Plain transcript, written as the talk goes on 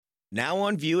Now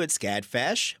on view at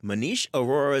SCADFash, Manish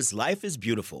Arora's Life is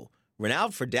Beautiful.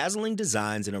 Renowned for dazzling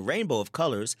designs in a rainbow of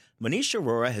colors, Manish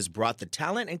Arora has brought the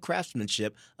talent and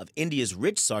craftsmanship of India's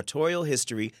rich sartorial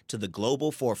history to the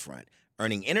global forefront,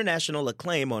 earning international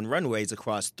acclaim on runways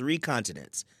across 3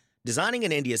 continents. Designing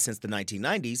in India since the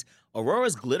 1990s,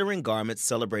 Aurora's glittering garments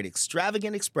celebrate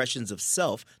extravagant expressions of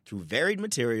self through varied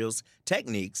materials,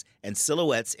 techniques, and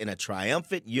silhouettes in a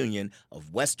triumphant union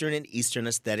of Western and Eastern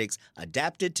aesthetics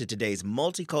adapted to today's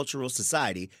multicultural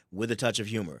society with a touch of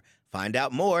humor. Find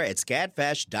out more at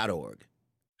scadfash.org.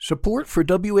 Support for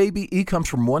WABE comes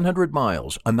from 100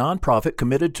 Miles, a nonprofit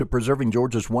committed to preserving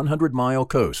Georgia's 100-mile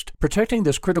coast. Protecting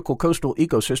this critical coastal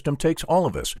ecosystem takes all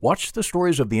of us. Watch the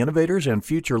stories of the innovators and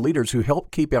future leaders who help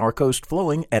keep our coast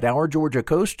flowing at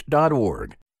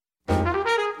OurGeorgiaCoast.org.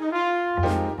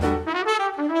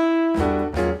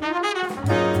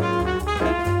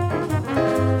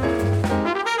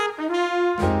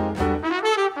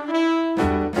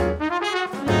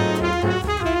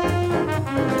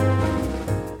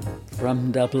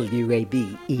 From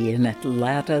WABE in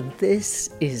Atlanta, this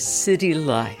is City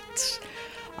Lights.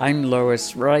 I'm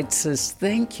Lois Reitzes.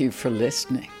 Thank you for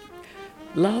listening.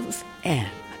 Love Anne,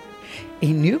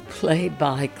 a new play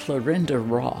by Clorinda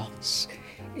Ross,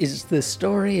 is the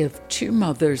story of 2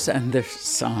 mothers and their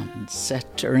sons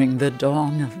set during the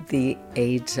dawn of the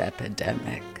AIDS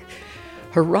epidemic.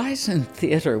 Horizon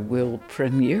Theater will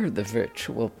premiere the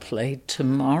virtual play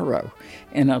tomorrow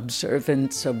in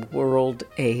observance of World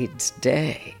AIDS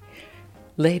Day.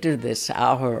 Later this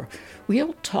hour,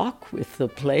 we'll talk with the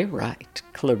playwright,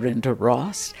 Clorinda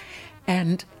Ross,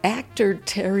 and actor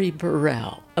Terry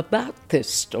Burrell about this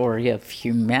story of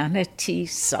humanity,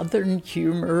 Southern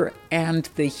humor, and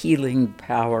the healing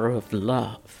power of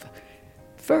love.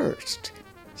 First,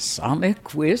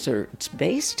 Sonic Wizards,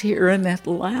 based here in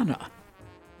Atlanta.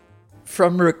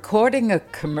 From recording a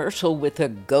commercial with a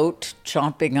goat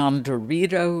chomping on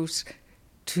Doritos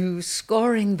to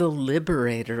scoring The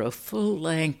Liberator, a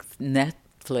full-length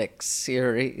Netflix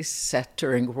series set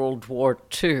during World War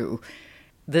II,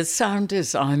 the sound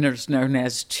designers known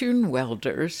as Tune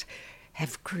Welders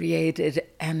have created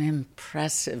an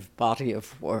impressive body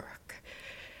of work.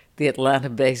 The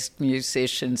Atlanta-based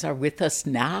musicians are with us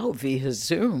now via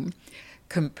Zoom.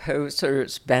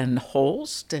 Composers Ben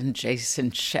Holst and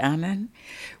Jason Shannon,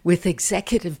 with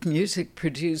executive music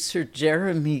producer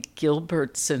Jeremy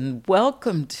Gilbertson.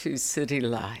 Welcome to City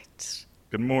Lights.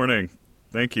 Good morning.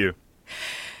 Thank you.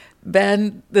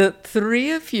 Ben, the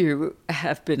 3 of you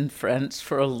have been friends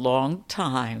for a long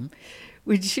time.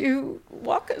 Would you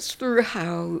walk us through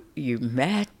how you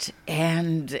met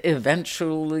and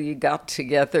eventually got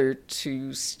together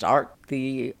to start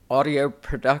the audio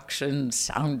production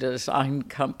sound design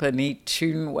company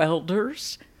Tune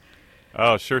Welders?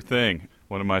 Oh, sure thing.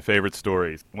 One of my favorite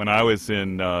stories. When I was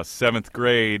in 7th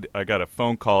grade, I got a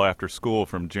phone call after school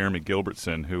from Jeremy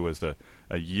Gilbertson, who was a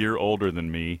year older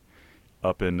than me,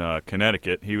 up in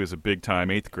Connecticut. He was a big-time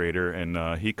 8th grader,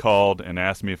 and he called and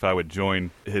asked me if I would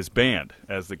join his band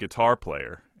as the guitar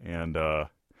player. And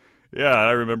yeah,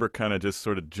 I remember kind of just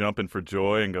sort of jumping for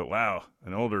joy and go, wow,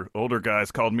 an older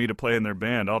guy's called me to play in their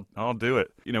band. I'll do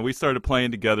it. You know, we started playing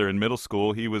together in middle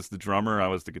school. He was the drummer, I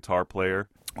was the guitar player.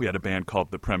 We had a band called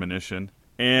The Premonition.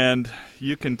 And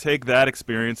you can take that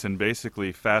experience and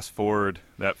basically fast forward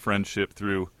that friendship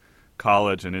through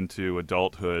college and into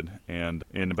adulthood. And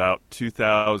in about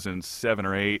 2007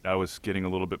 or 8, I was getting a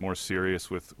little bit more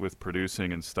serious with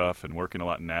producing and stuff and working a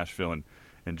lot in Nashville. And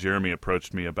Jeremy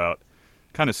approached me about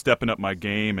kind of stepping up my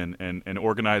game and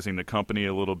organizing the company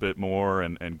a little bit more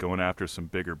and going after some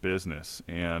bigger business.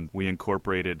 And we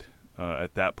incorporated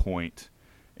at that point,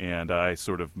 and I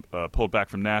sort of pulled back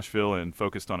from Nashville and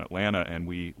focused on Atlanta, and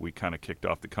we kind of kicked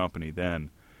off the company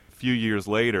then. Few years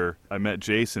later, I met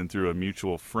Jason through a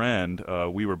mutual friend.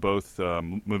 We were both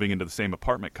moving into the same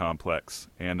apartment complex,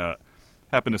 and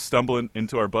happened to stumble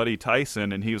into our buddy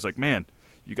Tyson, and he was like, man,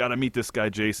 you got to meet this guy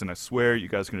Jason. I swear, you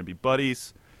guys are going to be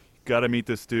buddies. You got to meet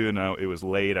this dude. And it was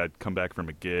late. I'd come back from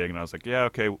a gig, and I was like, yeah,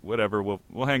 okay, whatever.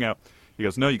 We'll hang out. He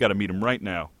goes, no, you got to meet him right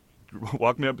now.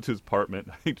 Walked me up to his apartment.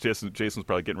 I think Jason was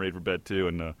probably getting ready for bed too,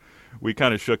 and we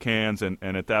kind of shook hands. And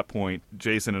at that point,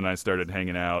 Jason and I started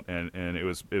hanging out, and it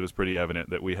was pretty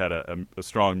evident that we had a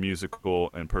strong musical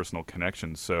and personal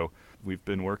connection. So we've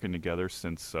been working together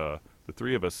since the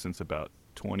 3 of us since about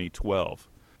 2012.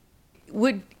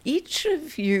 Would each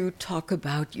of you talk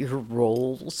about your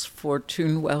roles for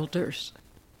Tune Welders?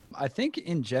 I think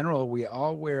in general, we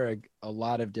all wear a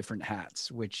lot of different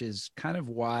hats, which is kind of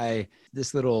why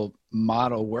this little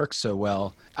model works so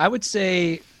well. I would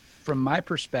say from my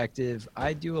perspective,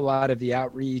 I do a lot of the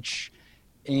outreach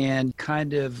and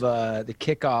kind of the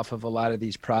kickoff of a lot of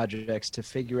these projects to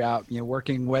figure out,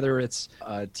 working, whether it's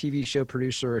a TV show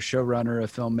producer, a showrunner, a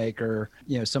filmmaker,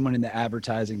 someone in the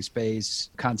advertising space,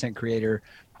 content creator.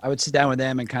 I would sit down with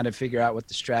them and kind of figure out what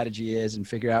the strategy is and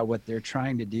figure out what they're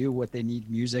trying to do, what they need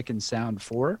music and sound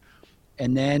for.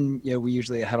 And then, we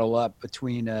usually huddle up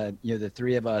between, the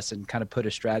three of us and kind of put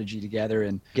a strategy together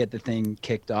and get the thing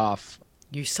kicked off.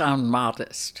 You sound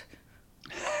modest.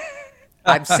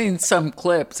 I've seen some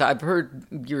clips. I've heard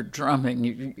your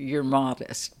drumming. You're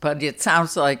modest. But it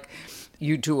sounds like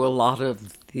you do a lot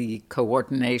of the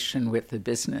coordination with the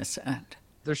business end.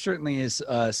 There certainly is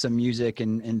some music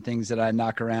and things that I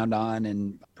knock around on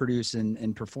and produce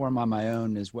and perform on my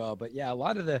own as well. But yeah, a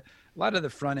lot of the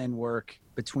front end work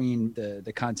between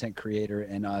the content creator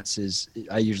and us is,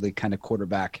 I usually kind of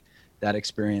quarterback that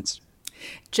experience.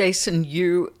 Jason,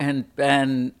 you and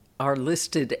Ben are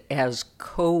listed as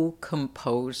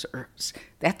co-composers.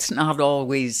 That's not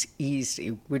always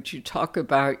easy. Would you talk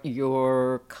about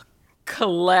your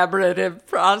collaborative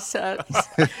process?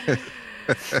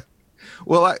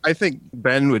 Well, I think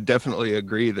Ben would definitely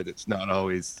agree that it's not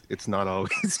always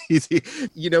easy.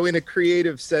 In a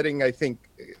creative setting, I think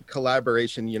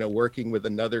collaboration, working with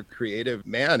another creative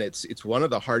man, it's one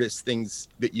of the hardest things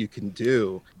that you can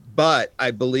do. But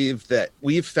I believe that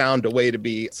we've found a way to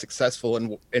be successful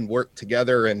and work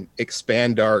together and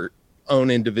expand our own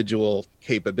individual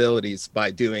capabilities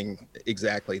by doing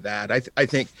exactly that. I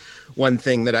think one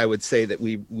thing that I would say that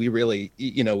we really,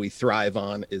 we thrive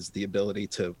on is the ability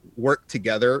to work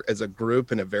together as a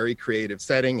group in a very creative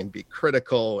setting and be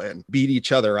critical and beat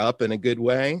each other up in a good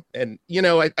way. And,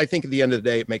 I think at the end of the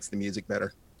day, it makes the music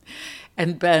better.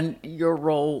 And Ben, your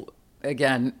role,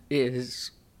 again,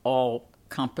 is all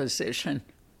composition.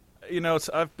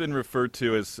 I've been referred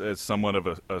to as somewhat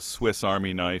of a Swiss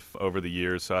Army knife over the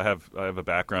years. So I have a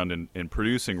background in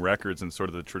producing records in sort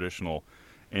of the traditional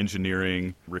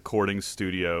engineering, recording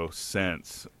studio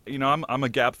sense. I'm a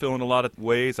gap fill in a lot of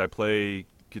ways. I play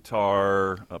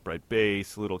guitar, upright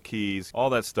bass, little keys, all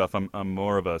that stuff. I'm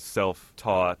more of a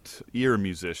self-taught ear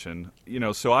musician.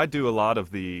 So I do a lot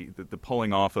of the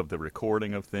pulling off of the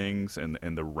recording of things and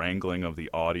the wrangling of the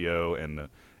audio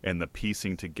and the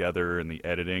piecing together and the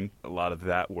editing, a lot of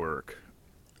that work.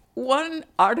 One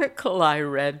article I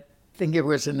read, I think it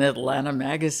was in Atlanta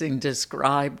Magazine,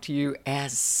 described you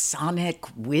as sonic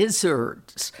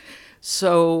wizards.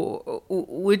 So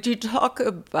would you talk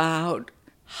about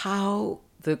how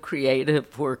the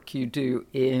creative work you do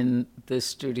in the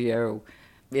studio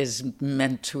is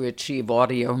meant to achieve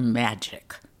audio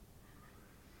magic?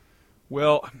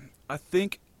 Well, I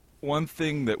think one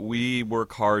thing that we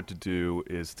work hard to do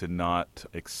is to not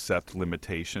accept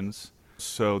limitations.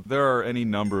 So there are any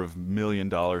number of $1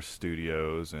 million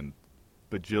studios and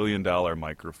bajillion-dollar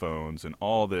microphones and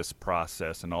all this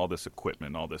process and all this equipment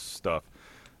and all this stuff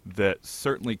that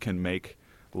certainly can make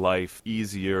life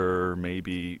easier,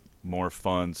 maybe more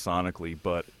fun sonically,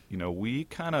 but we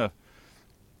kind of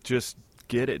just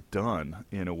get it done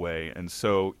in a way. And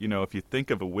so, if you think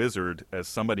of a wizard as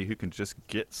somebody who can just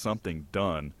get something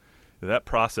done, that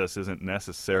process isn't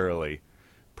necessarily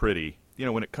pretty.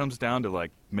 When it comes down to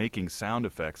like making sound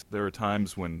effects, there are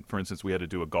times when, for instance, we had to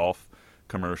do a golf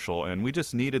commercial and we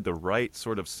just needed the right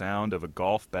sort of sound of a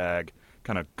golf bag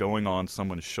kind of going on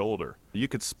someone's shoulder. You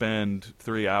could spend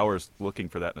 3 hours looking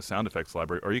for that in a sound effects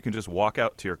library, or you can just walk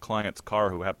out to your client's car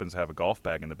who happens to have a golf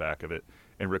bag in the back of it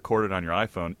and record it on your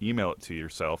iPhone, email it to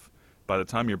yourself. By the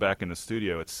time you're back in the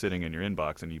studio, it's sitting in your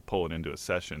inbox and you pull it into a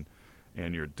session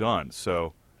and you're done.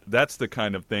 So that's the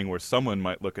kind of thing where someone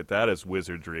might look at that as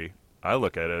wizardry. I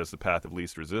look at it as the path of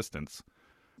least resistance.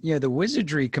 The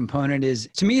wizardry component is,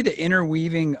 to me, the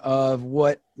interweaving of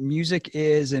what music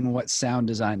is and what sound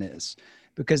design is,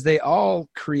 because they all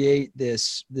create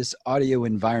this audio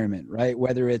environment, right?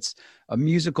 Whether it's a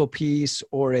musical piece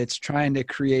or it's trying to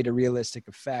create a realistic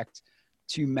effect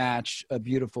to match a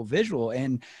beautiful visual.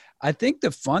 And I think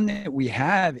the fun that we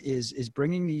have is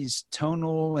bringing these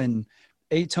tonal and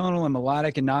atonal and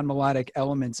melodic and non-melodic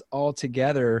elements all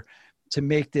together to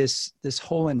make this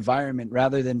whole environment,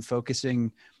 rather than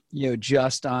focusing,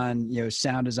 just on,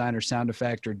 sound design or sound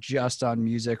effect, or just on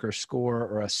music or score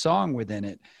or a song within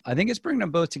it. I think it's bringing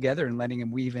them both together and letting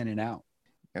them weave in and out.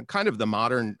 And kind of the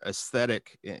modern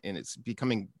aesthetic, and it's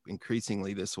becoming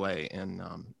increasingly this way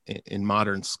in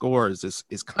modern scores,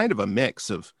 is kind of a mix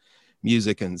of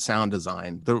music and sound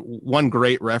design. The one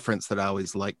great reference that I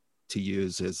always like to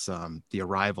use is the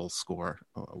Arrival score,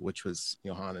 which was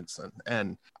Johannesson.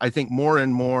 And I think more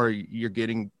and more you're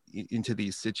getting into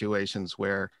these situations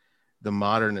where the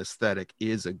modern aesthetic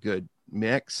is a good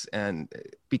mix. And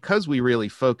because we really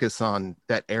focus on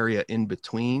that area in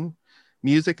between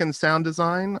music and sound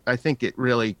design, I think it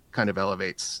really kind of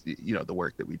elevates, the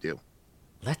work that we do.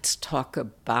 Let's talk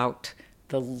about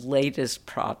the latest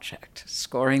project,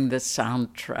 scoring the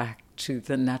soundtrack to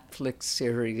the Netflix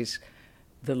series,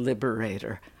 The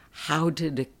Liberator. How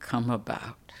did it come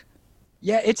about?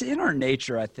 Yeah, it's in our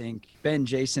nature, I think, Ben,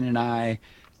 Jason, and I,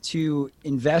 to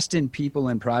invest in people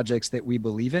and projects that we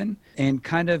believe in and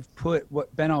kind of put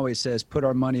what Ben always says, put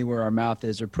our money where our mouth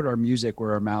is, or put our music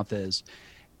where our mouth is.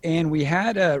 And we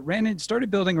had started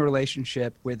building a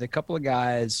relationship with a couple of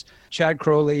guys, Chad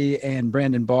Crowley and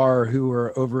Brandon Barr, who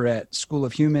are over at School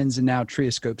of Humans and now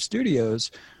Trioscope Studios,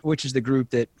 which is the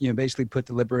group that, basically put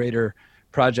the Liberator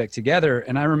project together.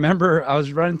 And I remember I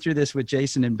was running through this with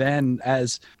Jason and Ben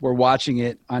as we're watching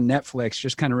it on Netflix,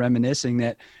 just kind of reminiscing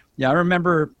that, I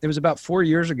remember it was about 4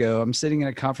 years ago. I'm sitting at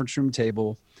a conference room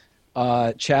table.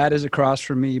 Chad is across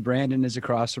from me. Brandon is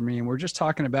across from me. And we're just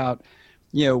talking about,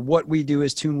 what we do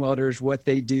as Tune Welders, what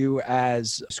they do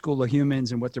as School of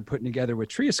Humans, and what they're putting together with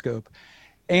Trioscope.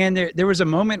 And there was a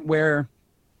moment where,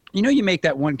 you make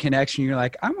that one connection. You're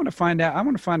like, I want to find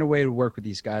a way to work with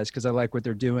these guys because I like what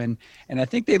they're doing. And I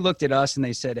think they looked at us and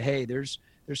they said, hey, there's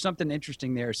something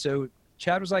interesting there. So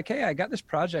Chad was like, hey, I got this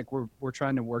project we're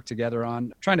trying to work together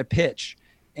on, trying to pitch,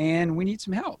 and we need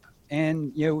some help.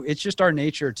 And, it's just our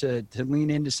nature to lean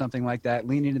into something like that,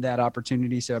 lean into that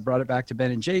opportunity. So I brought it back to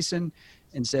Ben and Jason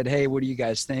and said, hey, what do you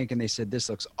guys think? And they said, this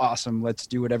looks awesome. Let's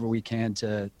do whatever we can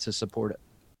to support it.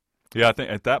 Yeah, I think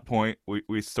at that point,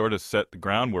 we sort of set the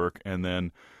groundwork, and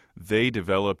then they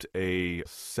developed a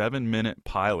 7-minute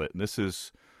pilot. And this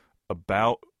is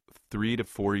about 3 to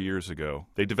 4 years ago.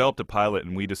 They developed a pilot,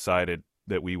 and we decided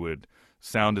that we would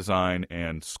sound design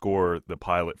and score the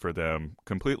pilot for them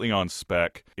completely on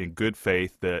spec, in good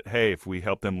faith that, hey, if we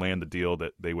help them land the deal,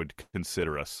 that they would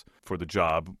consider us for the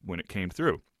job when it came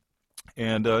through.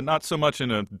 And not so much in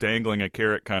a dangling a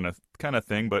carrot kind of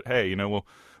thing, but hey, we'll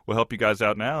help you guys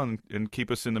out now and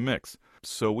keep us in the mix.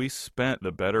 So we spent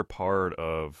the better part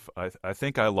of, I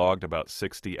think I logged about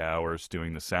 60 hours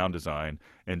doing the sound design,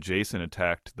 and Jason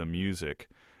attacked the music.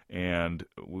 And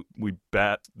we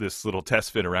bat this little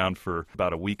test fit around for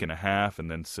about a week and a half and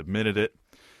then submitted it,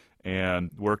 and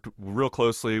worked real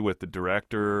closely with the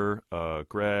director,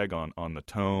 Greg, on the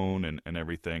tone and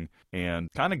everything, and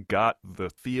kind of got the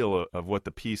feel of what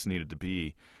the piece needed to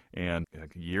be. And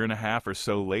a year and a half or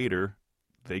so later,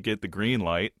 they get the green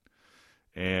light,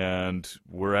 and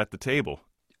we're at the table.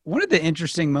 One of the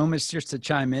interesting moments, just to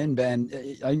chime in, Ben,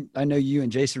 I know you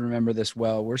and Jason remember this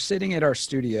well. We're sitting at our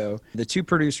studio. The two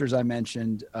producers I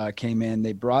mentioned came in.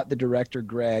 They brought the director,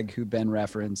 Greg, who Ben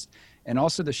referenced, and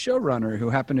also the showrunner,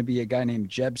 who happened to be a guy named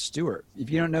Jeb Stewart.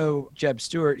 If you don't know Jeb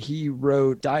Stewart, he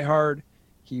wrote Die Hard,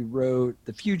 he wrote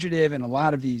The Fugitive, and a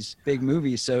lot of these big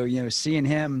movies. So, seeing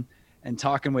him and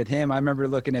talking with him, I remember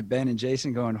looking at Ben and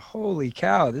Jason going, holy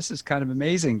cow, this is kind of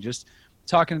amazing. Just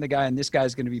talking to the guy, and this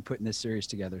guy's going to be putting this series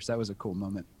together. So that was a cool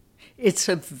moment. It's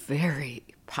a very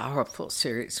powerful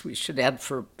series. We should add,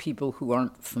 for people who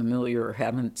aren't familiar or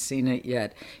haven't seen it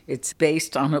yet, it's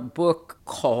based on a book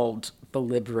called The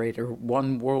Liberator,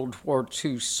 One World War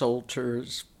II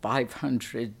Soldier's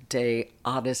 500-Day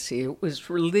Odyssey. It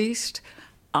was released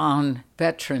on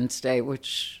Veterans Day,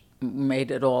 which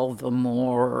made it all the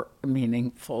more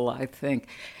meaningful, I think.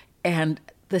 And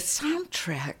the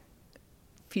soundtrack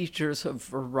features a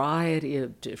variety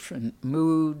of different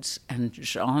moods and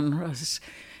genres.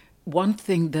 One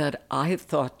thing that I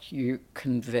thought you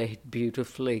conveyed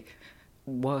beautifully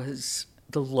was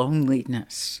the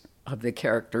loneliness of the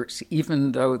characters,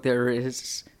 even though there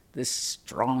is this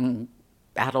strong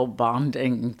battle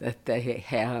bonding that they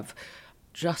have.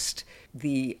 Just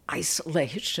the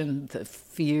isolation, the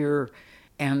fear,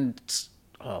 and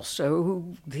also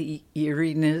the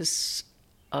eeriness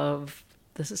of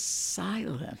the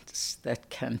silence that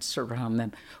can surround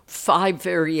them. 5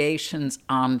 variations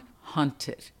on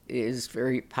Hunted is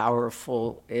very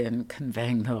powerful in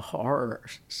conveying the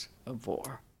horrors of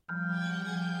war.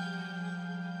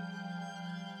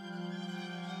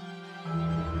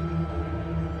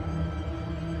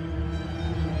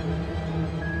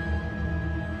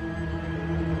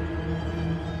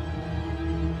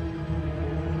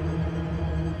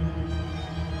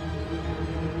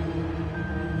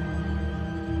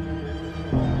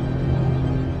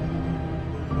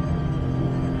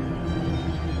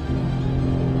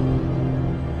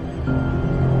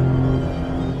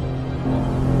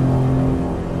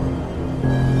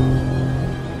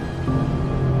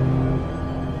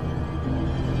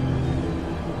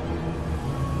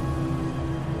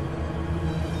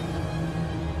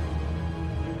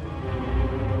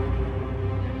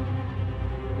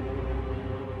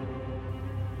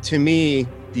 To me,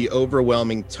 the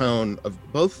overwhelming tone of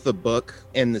both the book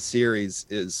and the series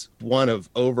is one of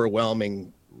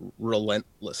overwhelming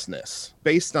relentlessness.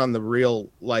 Based on the real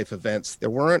life events,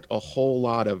 there weren't a whole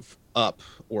lot of up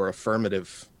or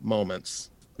affirmative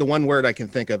moments. The one word I can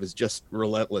think of is just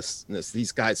relentlessness.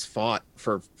 These guys fought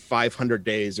for 500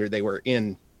 days, or they were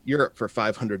in Europe for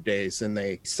 500 days, and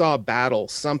they saw battle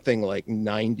something like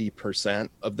 90%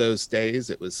 of those days.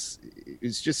 It was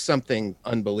just something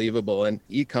unbelievable. And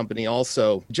E Company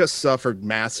also just suffered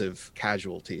massive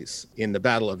casualties in the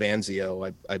Battle of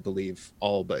Anzio. I believe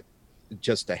all but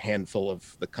just a handful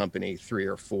of the company, 3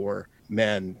 or 4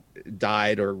 men,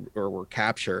 died or were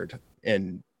captured.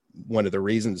 And one of the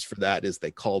reasons for that is they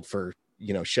called for,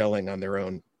 shelling on their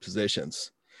own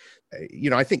positions.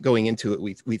 I think going into it,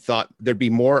 we thought there'd be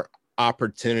more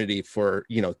opportunity for,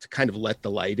 to kind of let the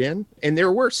light in. And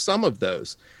there were some of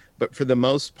those, but for the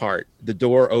most part, the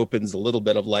door opens, a little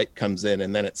bit of light comes in,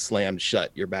 and then it slams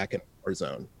shut. You're back in war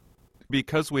zone.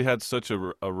 Because we had such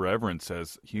a reverence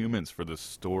as humans for the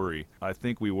story, I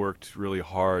think we worked really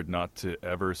hard not to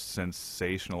ever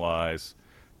sensationalize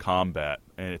combat.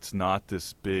 And it's not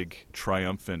this big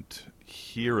triumphant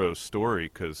hero story,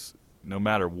 because no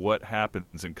matter what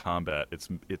happens in combat,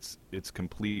 it's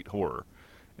complete horror.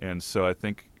 And so I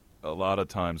think a lot of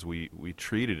times we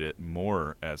treated it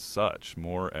more as such,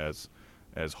 more as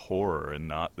horror, and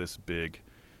not this big,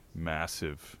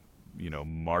 massive,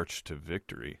 march to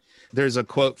victory. There's a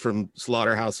quote from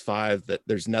Slaughterhouse-Five that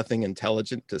there's nothing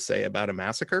intelligent to say about a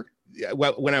massacre.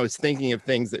 Well, when I was thinking of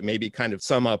things that maybe kind of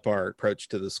sum up our approach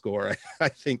to the score, I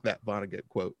think that Vonnegut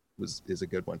quote is a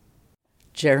good one.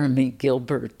 Jeremy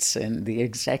Gilbertson, the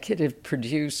executive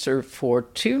producer for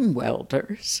Tune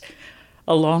Welders,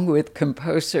 along with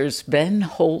composers Ben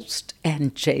Holst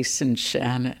and Jason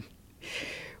Shannon.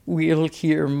 We'll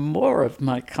hear more of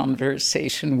my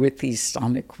conversation with these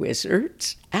sonic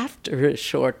wizards after a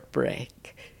short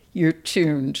break. You're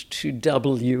tuned to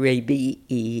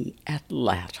WABE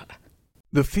Atlanta.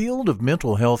 The field of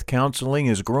mental health counseling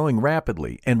is growing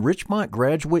rapidly, and Richmont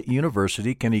Graduate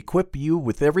University can equip you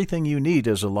with everything you need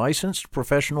as a licensed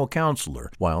professional counselor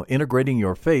while integrating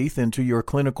your faith into your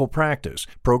clinical practice.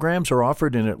 Programs are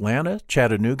offered in Atlanta,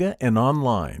 Chattanooga, and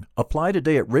online. Apply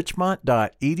today at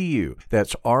richmont.edu.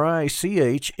 That's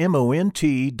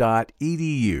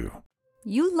RICHMONT.edu.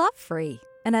 You love free,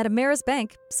 and at Ameris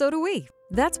Bank, so do we.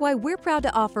 That's why we're proud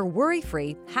to offer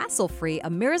worry-free, hassle-free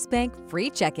Ameris Bank free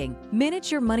checking. Manage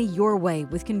your money your way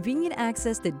with convenient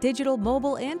access to digital,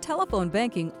 mobile, and telephone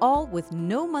banking, all with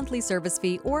no monthly service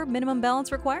fee or minimum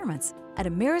balance requirements. At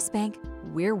Ameris Bank,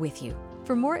 we're with you.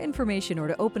 For more information or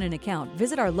to open an account,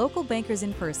 visit our local bankers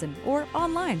in person or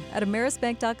online at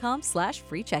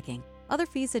amerisbank.com/free checking. Other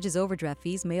fees such as overdraft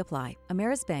fees may apply.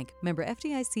 Ameris Bank, member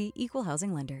FDIC, equal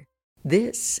housing lender.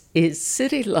 This is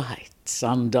City Lights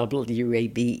on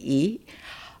WABE.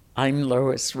 I'm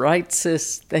Lois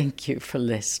Reitzes. Thank you for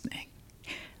listening.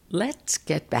 Let's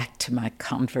get back to my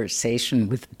conversation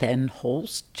with Ben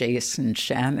Holst, Jason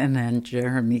Shannon, and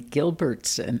Jeremy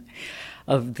Gilbertson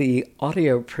of the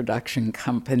audio production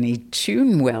company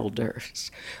Tune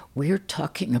Welders. We're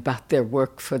talking about their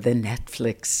work for the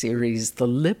Netflix series The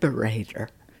Liberator.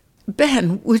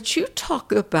 Ben, would you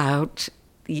talk about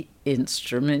the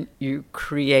instrument you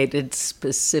created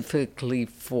specifically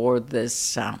for this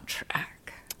soundtrack?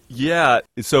 Yeah,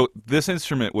 so this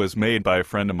instrument was made by a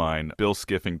friend of mine, Bill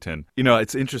Skiffington.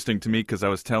 It's interesting to me because I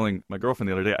was telling my girlfriend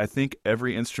the other day, I think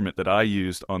every instrument that I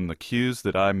used on the cues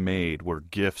that I made were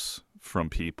gifts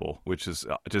from people, which is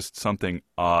just something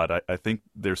odd. I think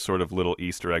there's sort of little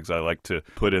Easter eggs I like to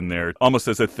put in there, almost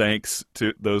as a thanks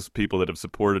to those people that have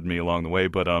supported me along the way.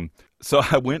 But so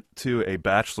I went to a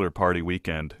bachelor party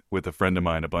weekend with a friend of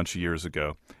mine a bunch of years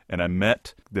ago, and I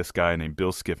met this guy named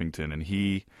Bill Skiffington, and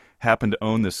he happened to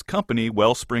own this company,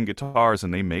 Wellspring Guitars,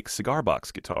 and they make cigar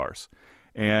box guitars.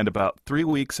 And about 3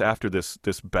 weeks after this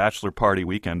bachelor party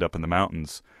weekend up in the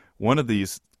mountains, one of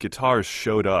these guitars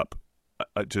showed up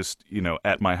just,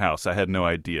 at my house. I had no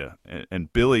idea.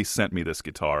 And Billy sent me this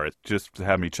guitar just to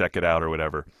have me check it out or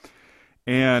whatever.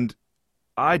 And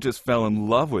I just fell in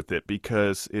love with it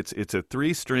because it's a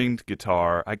 3-stringed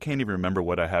guitar. I can't even remember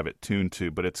what I have it tuned to,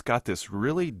 but it's got this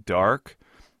really dark,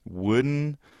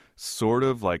 wooden, sort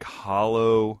of like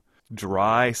hollow,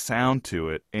 dry sound to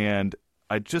it. And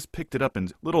I just picked it up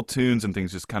and little tunes and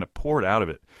things just kind of poured out of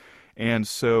it. And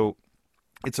so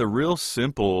it's a real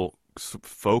simple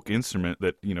folk instrument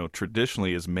that,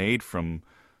 traditionally is made from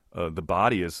the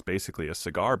body is basically a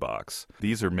cigar box.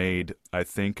 These are made, I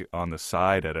think, on the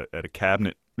side at a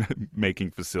cabinet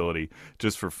making facility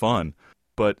just for fun.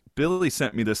 But Billy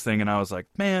sent me this thing, and I was like,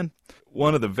 man,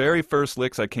 one of the very first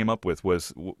licks I came up with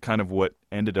was kind of what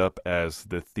ended up as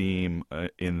the theme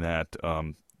in that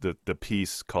the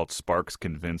piece called Sparks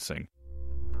Convincing.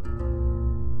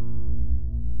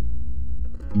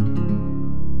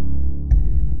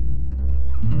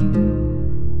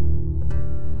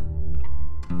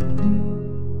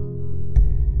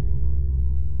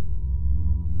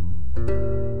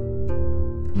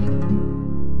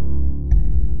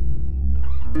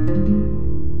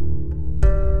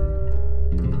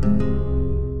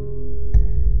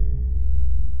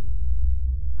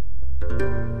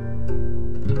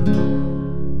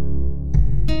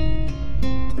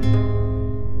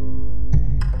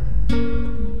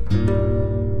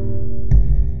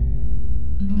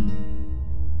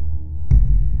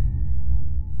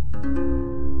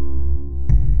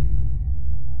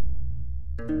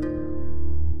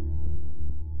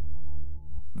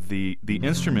 The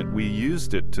instrument, we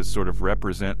used it to sort of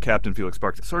represent Captain Felix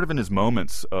Sparks, sort of in his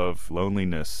moments of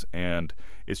loneliness, and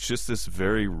it's just this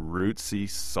very rootsy,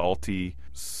 salty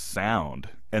sound.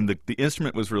 And the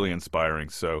instrument was really inspiring,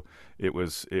 so it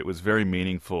was very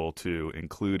meaningful to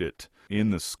include it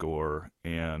in the score,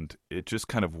 and it just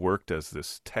kind of worked as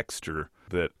this texture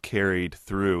that carried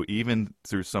through, even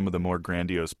through some of the more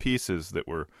grandiose pieces that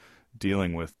were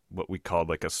dealing with what we called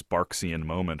like a Sparksian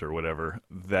moment or whatever.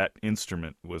 That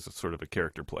instrument was a sort of a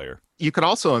character player. You could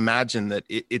also imagine that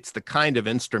it's the kind of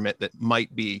instrument that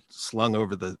might be slung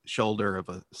over the shoulder of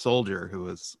a soldier who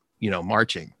is,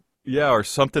 marching. Yeah, or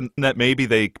something that maybe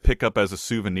they pick up as a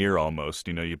souvenir almost.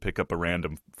 You pick up a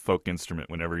random folk instrument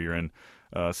whenever you're in.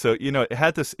 So, it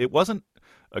had this, it wasn't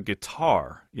a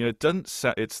guitar. It doesn't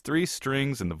sound, it's 3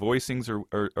 strings and the voicings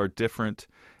are different.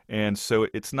 And so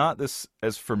it's not this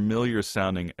as familiar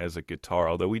sounding as a guitar,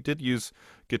 although we did use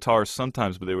guitars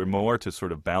sometimes, but they were more to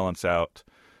sort of balance out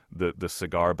the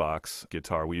cigar box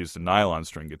guitar. We used a nylon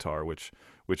string guitar, which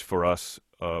for us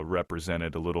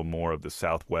represented a little more of the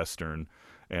Southwestern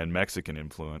and Mexican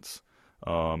influence.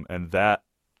 And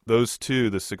those two,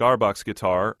 the cigar box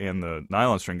guitar and the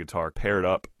nylon string guitar, paired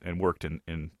up and worked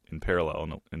in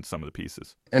parallel in some of the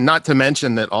pieces. And not to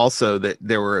mention that also that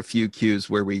there were a few cues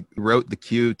where we wrote the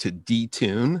cue to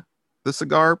detune the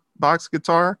cigar box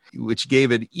guitar, which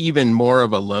gave it even more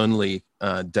of a lonely,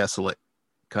 desolate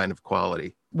kind of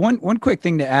quality. One quick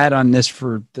thing to add on this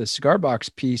for the cigar box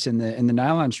piece and the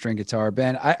nylon string guitar,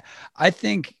 Ben, I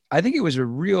think it was a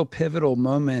real pivotal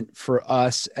moment for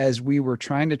us as we were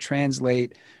trying to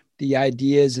translate the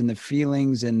ideas and the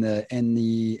feelings and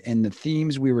the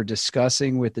themes we were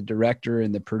discussing with the director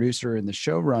and the producer and the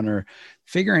showrunner,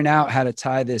 figuring out how to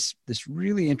tie this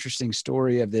really interesting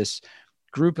story of this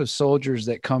group of soldiers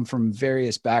that come from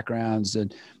various backgrounds,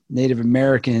 and Native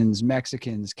Americans,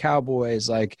 Mexicans, cowboys,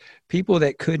 like people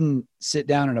that couldn't sit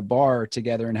down in a bar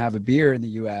together and have a beer in the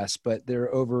US, but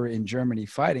they're over in Germany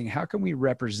fighting. How can we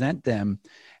represent them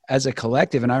as a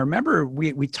collective? And I remember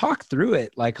we talked through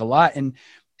it like a lot, and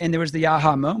there was the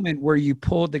aha moment where you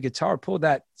pulled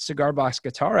that cigar box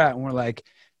guitar out, and we're like,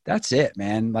 that's it,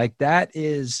 man. Like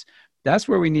that's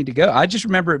where we need to go. I just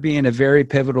remember it being a very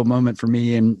pivotal moment for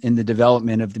me in the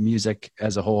development of the music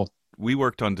as a whole. We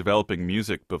worked on developing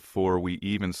music before we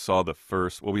even saw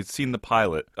we'd seen the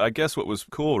pilot. I guess what was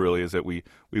cool really is that we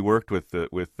worked with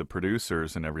the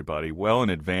producers and everybody well in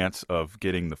advance of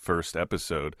getting the first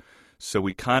episode. So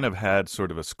we kind of had sort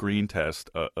of a screen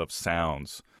test of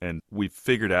sounds, and we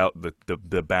figured out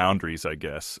the boundaries, I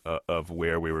guess, of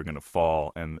where we were going to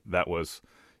fall. And that was,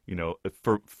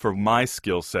 for my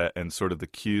skill set and sort of the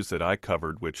cues that I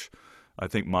covered, which I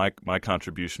think my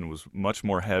contribution was much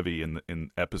more heavy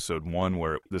in episode 1,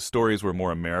 where the stories were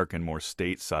more American, more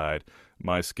stateside.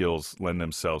 My skills lend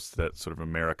themselves to that sort of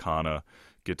Americana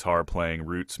guitar playing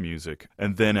roots music.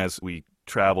 And then as we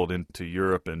traveled into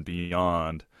Europe and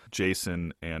beyond,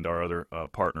 Jason and our other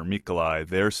partner Mikolai,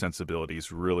 their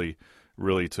sensibilities really,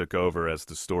 really took over as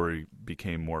the story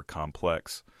became more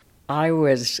complex. I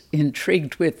was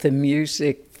intrigued with the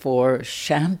music for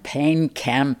Champagne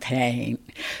Campaign.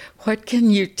 What can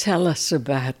you tell us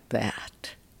about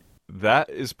that? That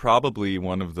is probably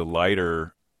one of the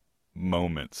lighter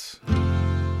moments.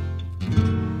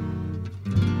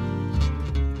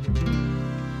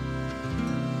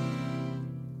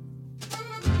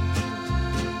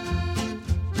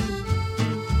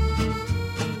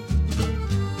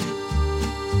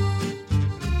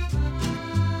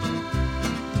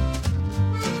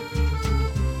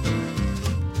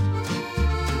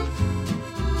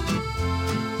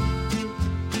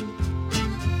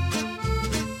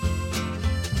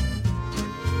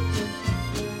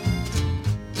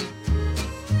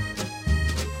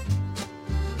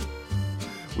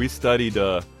 We studied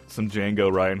some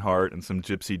Django Reinhardt and some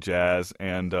gypsy jazz,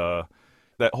 and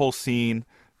that whole scene.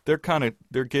 They're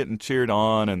getting cheered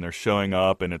on and they're showing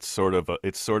up, and it's sort of a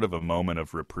moment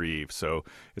of reprieve. So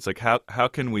it's like how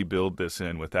can we build this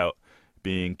in without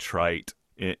being trite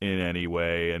in any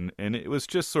way? And it was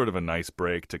just sort of a nice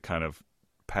break to kind of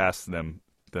pass them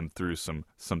through some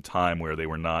time where they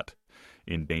were not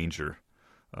in danger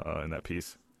in that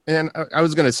piece. And I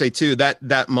was going to say too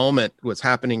that moment was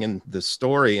happening in the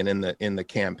story and in the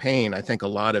campaign. I think a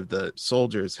lot of the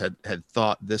soldiers had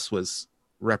thought this was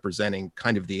representing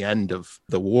kind of the end of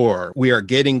the war. We are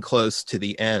getting close to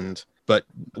the end, but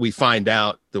we find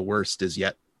out the worst is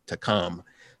yet to come.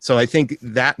 So I think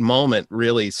that moment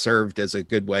really served as a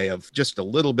good way of just a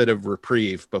little bit of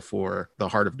reprieve before the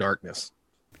heart of darkness.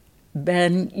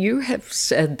 Ben, you have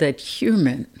said that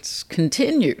humans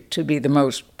continue to be the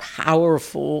most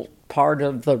powerful part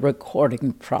of the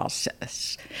recording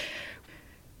process.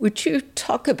 Would you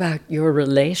talk about your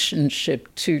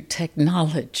relationship to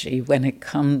technology when it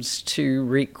comes to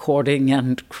recording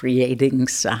and creating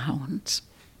sounds?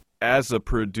 As a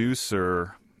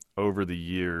producer over the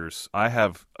years,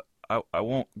 I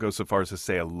won't go so far as to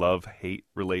say a love-hate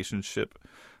relationship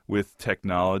with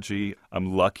technology.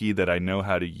 I'm lucky that I know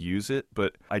how to use it,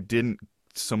 but I didn't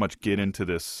so much get into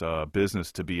this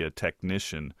business to be a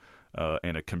technician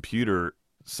and a computer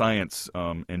science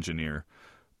engineer.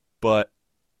 But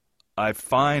I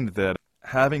find that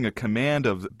having a command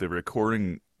of the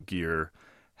recording gear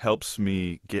helps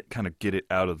me get it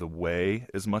out of the way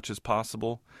as much as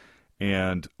possible.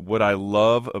 And what I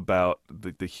love about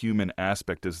the human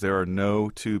aspect is there are no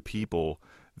two people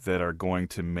that are going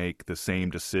to make the same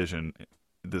decision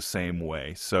the same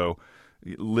way. So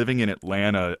living in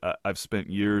Atlanta, I've spent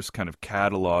years kind of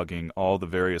cataloging all the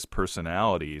various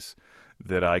personalities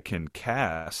that I can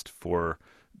cast for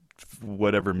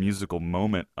whatever musical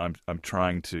moment I'm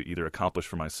trying to either accomplish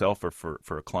for myself or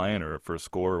for a client or for a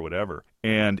score or whatever.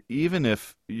 And even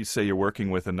if you say you're working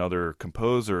with another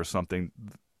composer or something,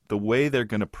 the way they're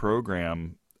going to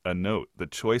program a note, the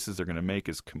choices they're going to make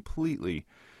is completely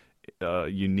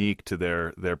unique to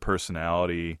their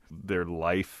personality, their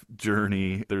life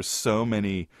journey. There's so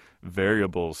many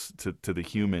variables to the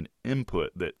human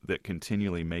input that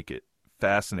continually make it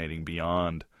fascinating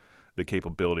beyond the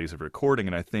capabilities of recording.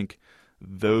 And I think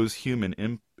those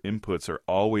human inputs are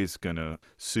always going to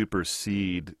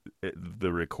supersede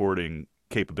the recording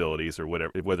capabilities or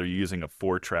whatever. Whether you're using a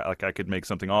 4-track, like I could make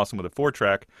something awesome with a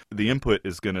 4-track, the input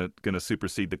is going to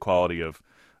supersede the quality of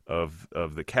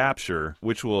the capture,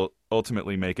 which will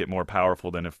ultimately make it more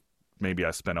powerful than if maybe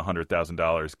I spent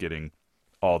 $100,000 getting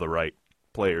all the right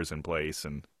players in place.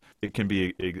 And it can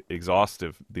be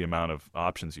exhaustive, the amount of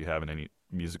options you have in any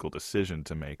musical decision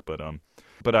to make. But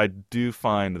I do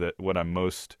find that what I'm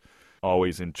most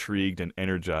always intrigued and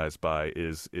energized by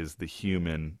is the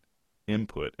human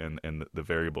input and the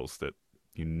variables that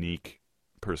unique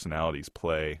personalities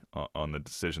play on the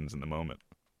decisions in the moment.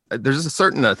 There's a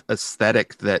certain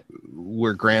aesthetic that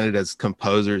we're granted as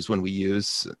composers when we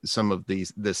use some of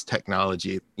this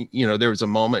technology. You know, there was a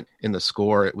moment in the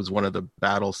score, it was one of the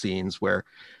battle scenes where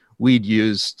we'd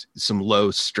used some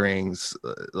low strings,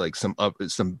 like some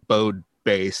bowed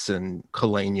bass and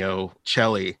Collegno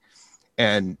cello.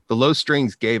 And the low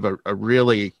strings gave a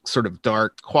really sort of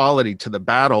dark quality to the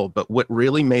battle. But what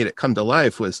really made it come to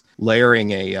life was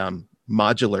layering a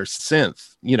modular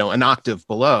synth, an octave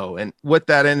below. And what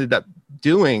that ended up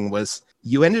doing was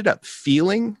you ended up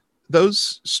feeling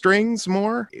those strings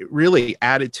more. It really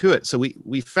added to it. So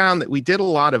we found that we did a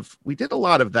lot of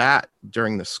that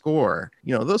during the score.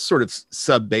 Those sort of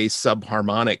sub bass, sub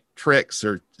harmonic tricks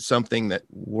are something that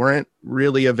weren't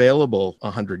really available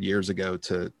 100 years ago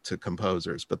to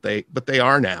composers, but they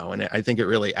are now, and I think it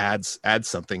really adds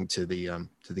something to the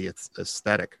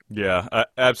aesthetic. Yeah,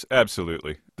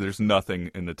 absolutely. There's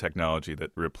nothing in the technology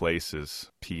that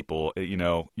replaces people.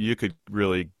 You could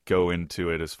really go into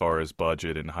it as far as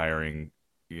budget and hiring,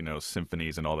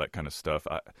 symphonies and all that kind of stuff.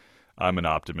 I'm an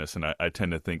optimist, and I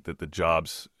tend to think that the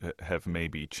jobs have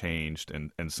maybe changed,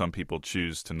 and some people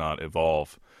choose to not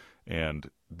evolve. And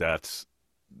that's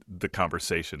the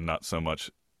conversation, not so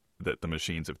much that the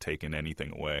machines have taken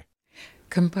anything away.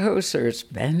 Composers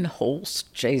Ben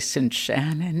Holst, Jason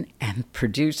Shannon, and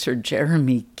producer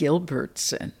Jeremy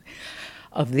Gilbertson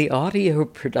of the audio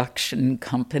production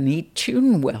company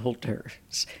Tune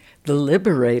Welders. The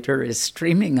Liberator is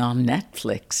streaming on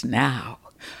Netflix now.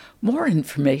 More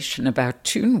information about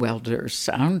Tune Welders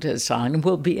sound design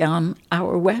will be on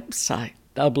our website,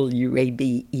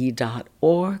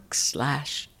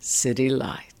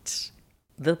 wabe.org/citylights.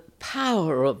 The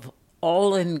power of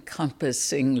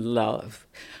all-encompassing love,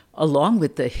 along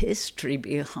with the history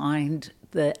behind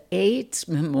the AIDS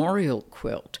memorial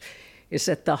quilt, is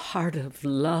at the heart of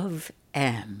Love,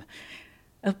 M.,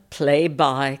 a play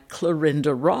by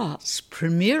Clorinda Ross,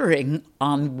 premiering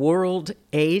on World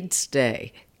AIDS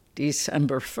Day,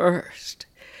 December 1st.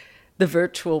 The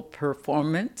virtual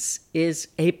performance is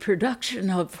a production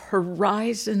of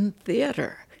Horizon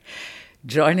Theater.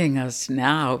 Joining us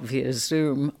now via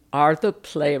Zoom are the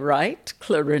playwright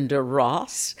Clorinda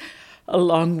Ross,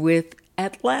 along with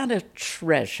Atlanta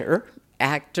treasure,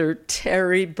 actor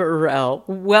Terry Burrell.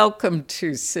 Welcome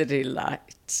to City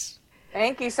Lights.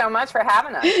 Thank you so much for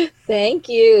having us. Thank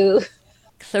you.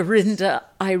 Clorinda,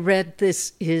 I read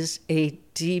this is a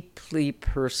deeply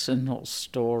personal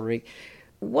story.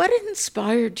 What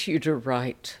inspired you to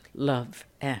write Love,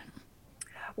 M.?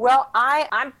 Well,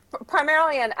 I'm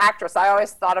primarily an actress. I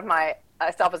always thought of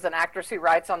myself as an actress who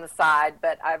writes on the side,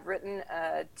 but I've written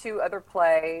 2 other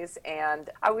plays, and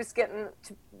I was getting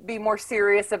to be more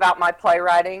serious about my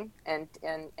playwriting, and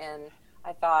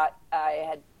I thought I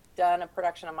had done a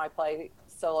production of my play,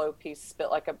 solo piece, Spit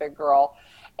Like a Big Girl,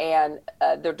 and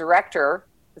the director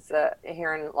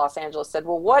here in Los Angeles said,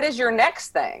 well, what is your next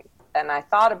thing? And I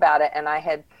thought about it, and I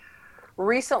had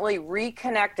recently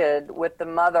reconnected with the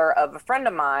mother of a friend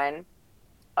of mine,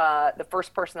 the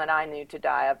first person that I knew to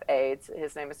die of AIDS.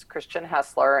 His name is Christian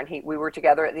Hessler, and we were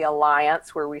together at the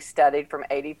Alliance, where we studied from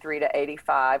 83 to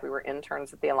 85. We were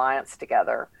interns at the Alliance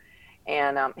together.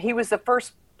 And he was the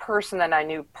first person that I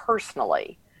knew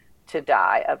personally to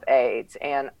die of AIDS.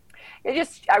 And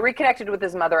I reconnected with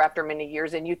his mother after many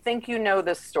years, and you think you know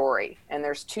this story, and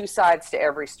there's 2 sides to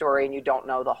every story, and you don't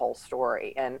know the whole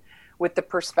story. And with the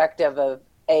perspective of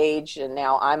age, and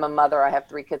now I'm a mother, I have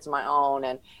 3 kids of my own,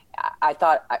 and I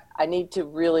thought I need to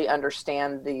really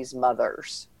understand these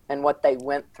mothers and what they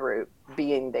went through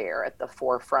being there at the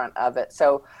forefront of it.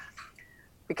 So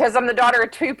because I'm the daughter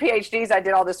of 2 PhDs, I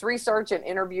did all this research and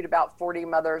interviewed about 40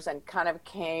 mothers and kind of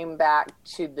came back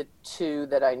to the 2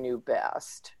 that I knew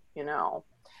best.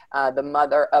 The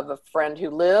mother of a friend who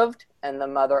lived and the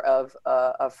mother of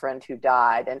a friend who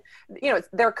died. And,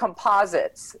 they're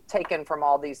composites taken from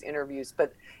all these interviews,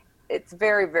 but it's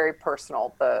very, very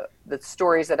personal, the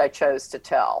stories that I chose to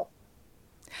tell.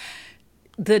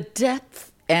 The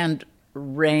depth and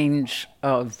range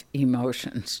of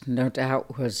emotions, no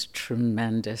doubt, was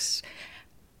tremendous.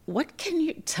 What can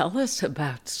you tell us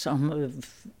about some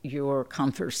of your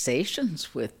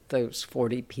conversations with those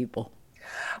 40 people?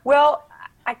 Well,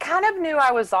 I kind of knew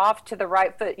I was off to the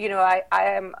right foot.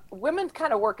 Women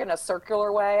kind of work in a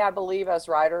circular way, I believe, as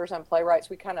writers and playwrights.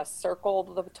 We kind of circle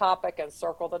the topic.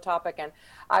 And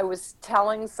I was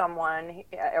telling someone,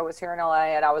 I was here in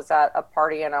LA, and I was at a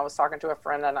party, and I was talking to a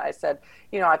friend, and I said,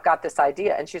 I've got this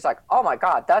idea. And she's like, oh my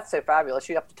God, that's so fabulous.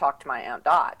 You have to talk to my Aunt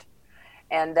Dot.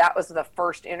 And that was the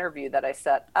first interview that I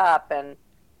set up. And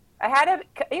I had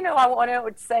I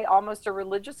would say almost a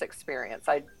religious experience.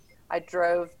 I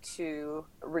drove to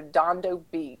Redondo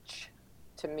Beach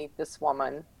to meet this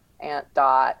woman, Aunt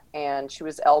Dot, and she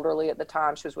was elderly at the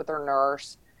time. She was with her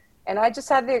nurse. And I just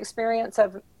had the experience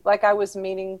of like I was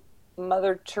meeting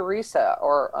Mother Teresa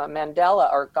or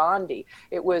Mandela or Gandhi.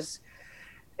 It was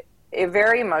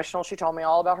very emotional. She told me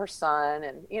all about her son,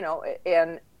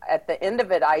 and at the end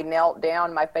of it, I knelt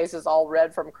down. My face is all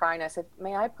red from crying. I said,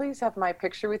 may I please have my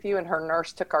picture with you? And her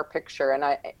nurse took our picture. And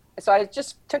so I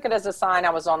just took it as a sign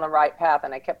I was on the right path,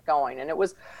 and I kept going. And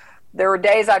there were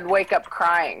days I'd wake up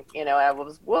crying, I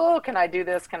was, whoa, can I do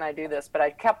this? Can I do this? But I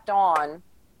kept on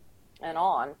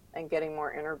and getting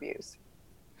more interviews.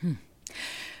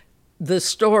 The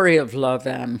story of Love,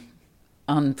 M.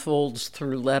 unfolds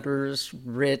through letters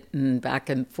written back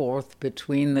and forth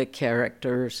between the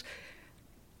characters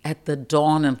at the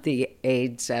dawn of the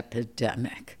AIDS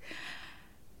epidemic.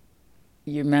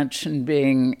 You mentioned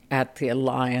being at the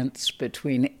Alliance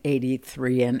between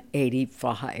 83 and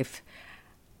 85.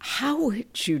 How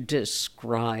would you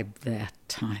describe that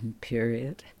time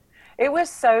period? It was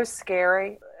so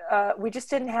scary. We just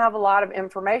didn't have a lot of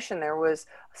information. There was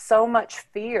so much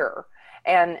fear.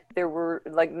 And there were,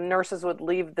 like, nurses would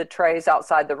leave the trays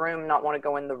outside the room, not want to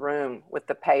go in the room with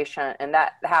the patient. And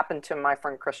that happened to my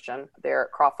friend Christian there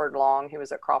at Crawford Long. He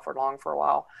was at Crawford Long for a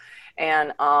while.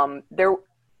 And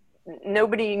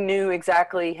nobody knew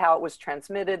exactly how it was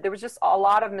transmitted. There was just a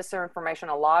lot of misinformation,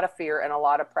 a lot of fear, and a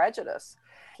lot of prejudice.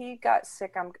 He got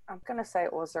sick, I'm going to say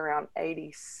it was around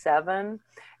 87.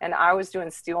 And I was doing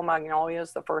Steel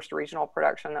Magnolias, the first regional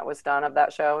production that was done of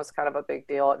that show. It was kind of a big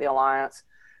deal at the Alliance.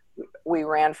 we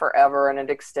ran forever, and it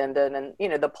extended. And,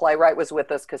 the playwright was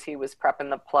with us because he was prepping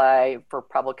the play for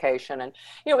publication. And,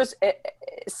 it was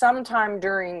sometime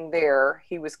during there,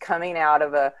 he was coming out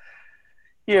of a,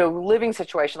 living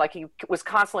situation. Like he was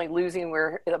constantly losing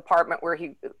the apartment where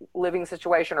living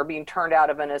situation, or being turned out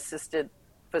of an assisted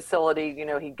facility.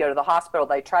 He'd go to the hospital.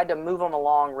 They tried to move him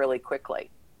along really quickly.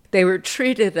 They were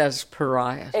treated as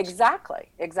pariahs. Exactly.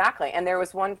 And there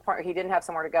was one part he didn't have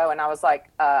somewhere to go, and I was like,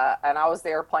 and I was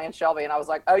there playing Shelby, and I was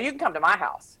like, oh, you can come to my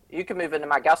house. You can move into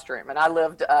my guest room. And I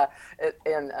lived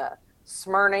in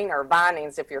Smyrning, or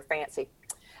Vinings, if you're fancy,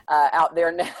 out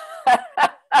there,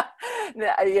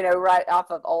 right off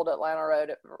of Old Atlanta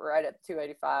Road, right at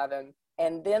 285.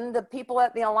 And then the people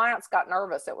at the Alliance got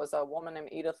nervous. It was a woman named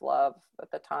Edith Love at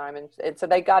the time. And so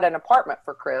they got an apartment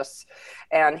for Chris,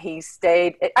 and he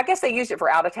stayed. I guess they used it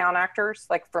for out-of-town actors,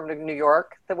 like from New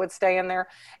York, that would stay in there.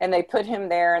 And they put him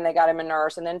there, and they got him a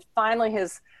nurse. And then finally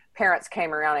his parents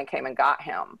came around and came and got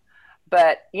him.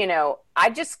 But, I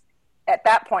just, at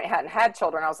that point, hadn't had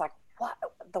children. I was like, what?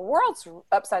 The world's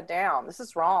upside down. This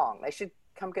is wrong. They should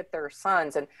come get their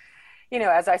sons. And,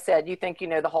 as I said, you think you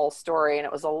know the whole story. And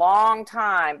it was a long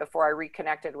time before I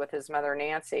reconnected with his mother,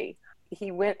 Nancy.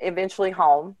 He went eventually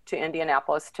home to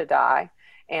Indianapolis to die.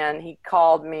 And he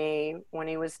called me when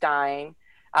he was dying.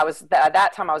 At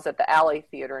that time I was at the Alley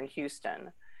Theater in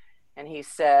Houston. And he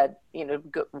said,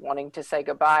 wanting to say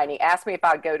goodbye. And he asked me if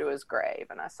I'd go to his grave.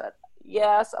 And I said,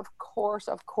 yes, of course,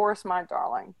 my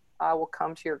darling. I will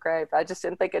come to your grave. I just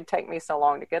didn't think it'd take me so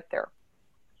long to get there.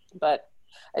 But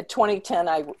in 2010,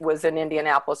 I was in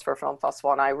Indianapolis for a film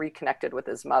festival, and I reconnected with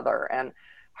his mother and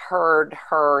heard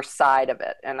her side of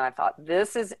it. And I thought,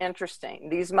 this is interesting.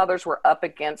 These mothers were up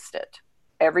against it.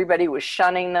 Everybody was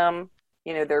shunning them.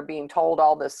 They're being told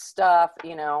all this stuff,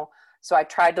 So I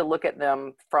tried to look at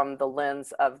them from the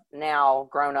lens of now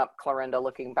grown-up Clorinda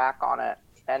looking back on it,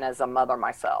 and as a mother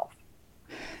myself.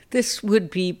 This would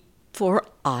be for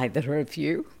either of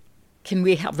you. Can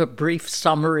we have a brief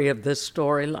summary of this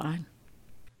storyline?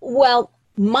 Well,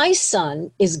 my son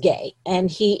is gay,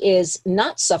 and he is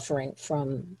not suffering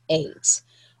from AIDS.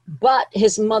 But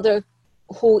his mother,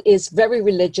 who is very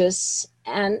religious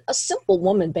and a simple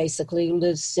woman, basically, who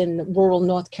lives in rural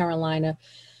North Carolina,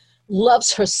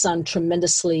 loves her son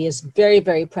tremendously, is very,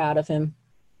 very proud of him,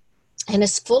 and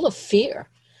is full of fear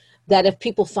that if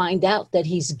people find out that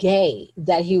he's gay,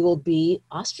 that he will be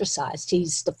ostracized.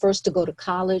 He's the first to go to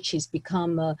college. He's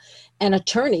become an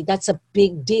attorney. That's a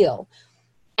big deal.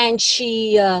 And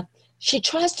she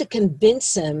tries to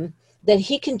convince him that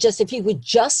he can just, if he would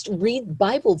just read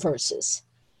Bible verses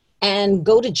and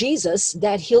go to Jesus,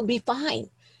 that he'll be fine.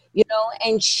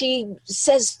 And she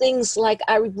says things like,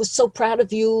 I was so proud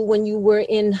of you when you were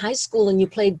in high school and you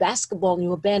played basketball and you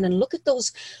were band, and look at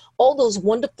all those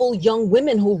wonderful young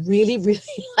women who really, really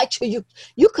liked you.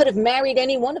 You could have married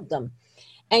any one of them.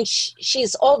 And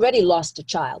she's already lost a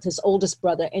child, his oldest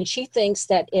brother, and she thinks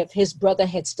that if his brother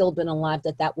had still been alive,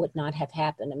 that would not have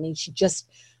happened. I mean, she just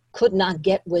could not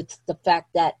get with the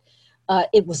fact that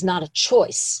it was not a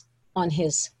choice on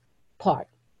his part.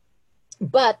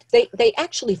 But they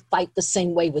actually fight the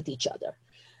same way with each other,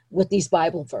 with these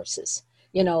Bible verses,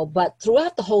 but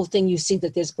throughout the whole thing, you see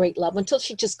that there's great love until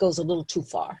she just goes a little too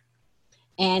far.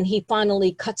 And he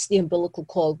finally cuts the umbilical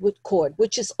cord,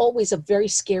 which is always a very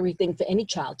scary thing for any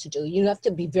child to do. You have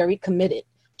to be very committed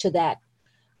to that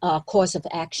course of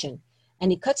action.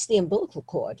 And he cuts the umbilical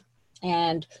cord.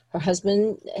 And her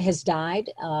husband has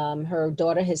died. Her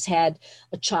daughter has had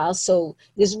a child. So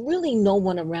there's really no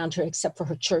one around her except for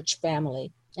her church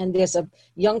family. And there's a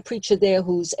young preacher there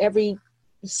who's every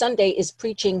Sunday is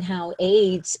preaching how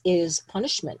AIDS is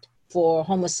punishment for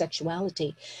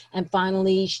homosexuality. And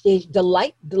finally, the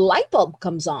light bulb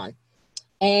comes on,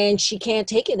 and she can't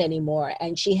take it anymore.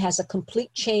 And she has a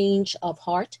complete change of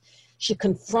heart. She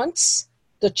confronts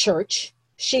the church.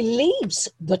 She leaves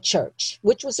the church,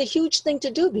 which was a huge thing to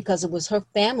do because it was her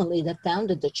family that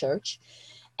founded the church.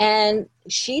 And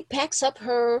she packs up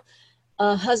her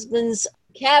husband's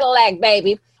Cadillac,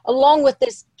 baby, along with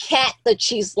this cat that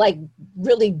she's like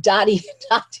really dotty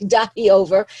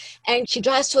over. And she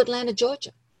drives to Atlanta,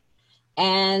 Georgia.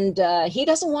 And he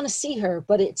doesn't want to see her,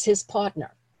 but it's his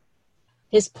partner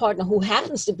who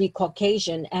happens to be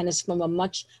Caucasian and is from a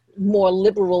much more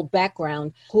liberal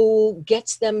background, who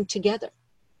gets them together.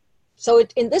 So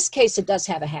in this case, it does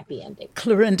have a happy ending.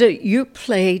 Clorinda, you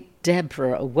played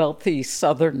Deborah, a wealthy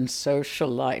Southern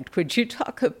socialite. Would you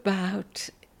talk about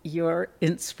your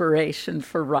inspiration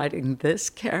for writing this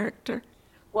character?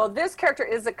 Well, this character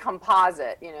is a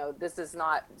composite. This is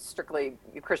not strictly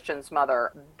Christian's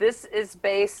mother. This is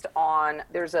based on,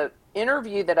 there's a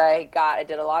interview that I got. I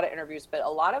did a lot of interviews, but a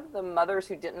lot of the mothers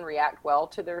who didn't react well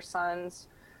to their sons,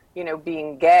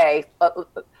 being gay,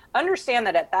 understand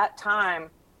that at that time,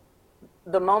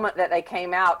 the moment that they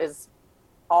came out is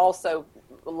also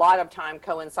a lot of time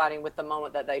coinciding with the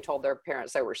moment that they told their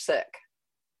parents they were sick.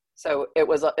 So it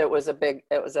was a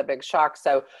big shock.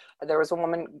 So there was a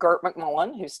woman, Gert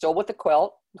McMullen, who's still with the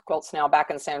quilt. The quilt's now back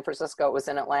in San Francisco. It was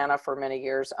in Atlanta for many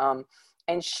years.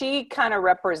 And she kind of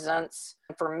represents,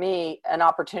 for me, an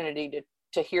opportunity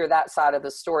to hear that side of the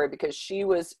story, because she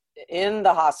was in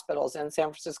the hospitals in San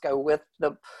Francisco with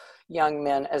the young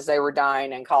men as they were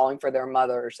dying and calling for their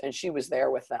mothers. And she was there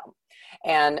with them.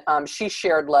 And she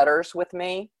shared letters with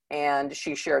me, and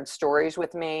she shared stories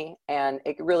with me, and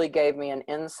it really gave me an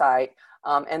insight.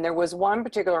 And there was one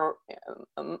particular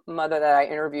mother that I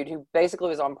interviewed who basically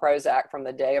was on Prozac from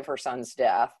the day of her son's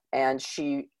death. And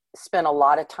she spent a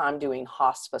lot of time doing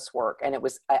hospice work. And it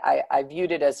was, I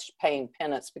viewed it as paying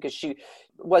penance, because she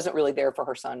wasn't really there for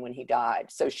her son when he died.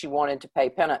 So she wanted to pay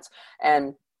penance.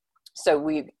 And so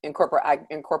I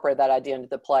incorporate that idea into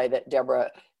the play, that Deborah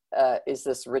is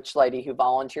this rich lady who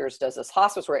volunteers, does this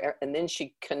hospice work, and then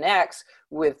she connects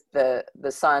with the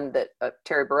son, that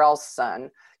Terry Burrell's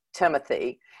son,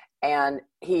 Timothy, and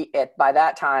by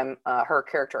that time her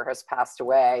character has passed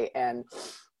away, and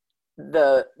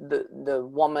the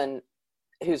woman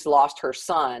who's lost her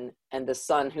son and the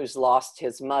son who's lost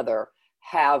his mother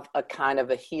have a kind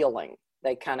of a healing.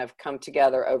 They kind of come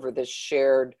together over this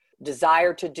shared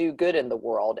desire to do good in the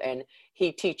world, and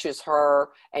he teaches her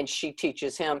and she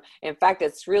teaches him. In fact,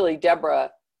 it's really Deborah,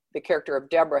 the character of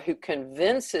Deborah, who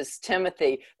convinces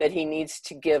Timothy that he needs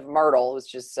to give Myrtle,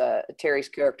 which is Terry's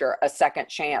character, a second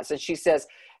chance. And she says,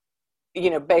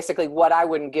 basically, what I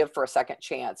wouldn't give for a second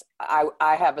chance.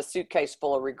 I have a suitcase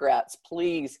full of regrets.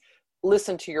 Please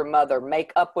listen to your mother,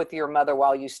 make up with your mother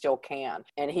while you still can.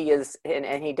 And he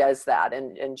does that.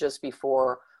 And just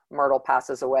before Myrtle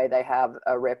passes away, they have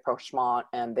a rapprochement,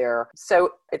 and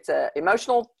so it's an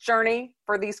emotional journey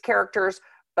for these characters,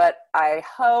 but I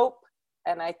hope,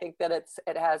 and I think that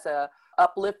it has a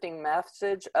uplifting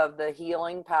message of the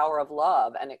healing power of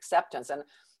love and acceptance. And,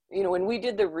 when we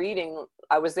did the reading,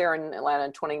 I was there in Atlanta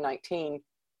in 2019,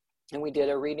 and we did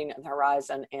a reading at the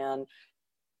Horizon, and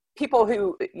people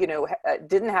who,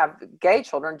 didn't have gay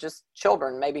children, just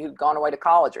children, maybe who'd gone away to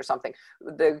college or something,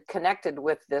 they connected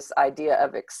with this idea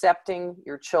of accepting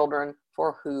your children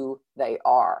for who they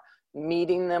are,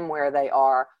 meeting them where they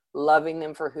are, loving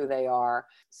them for who they are.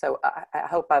 So I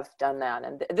hope I've done that.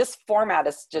 And this format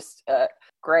is just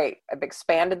great. I've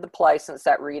expanded the play since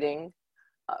that reading.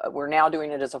 We're now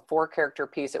doing it as a 4-character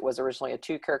piece. It was originally a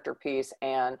 2-character piece.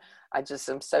 And I just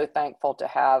am so thankful to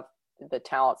have the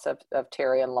talents of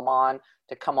Terry and Lamont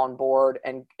to come on board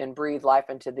and breathe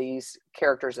life into these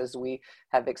characters as we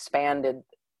have expanded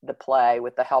the play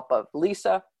with the help of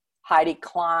Lisa, Heidi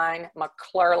Klein,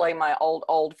 McClurley, my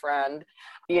old friend.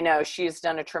 She's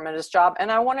done a tremendous job. And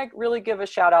I want to really give a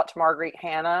shout out to Marguerite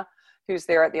Hanna, who's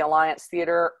there at the Alliance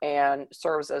Theater and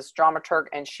serves as dramaturg.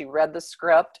 And she read the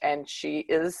script, and she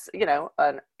is,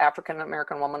 an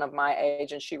African-American woman of my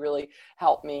age. And she really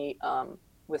helped me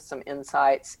with some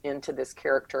insights into this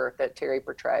character that Terry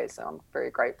portrays. So I'm very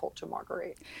grateful to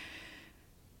Marguerite.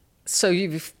 So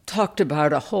you've talked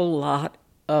about a whole lot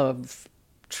of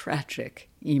tragic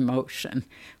emotion,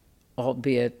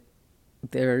 albeit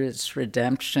there is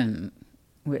redemption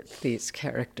with these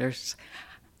characters.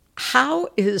 How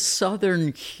is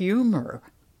Southern humor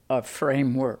a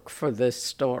framework for this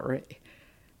story?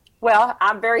 Well,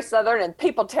 I'm very Southern, and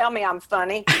people tell me I'm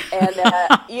funny,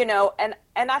 and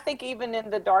and I think even in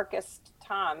the darkest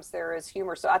times there is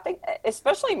humor. So I think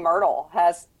especially Myrtle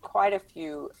has quite a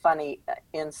few funny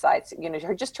insights.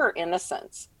 Her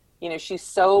innocence. She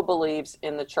so believes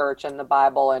in the church and the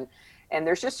Bible, and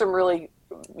there's just some really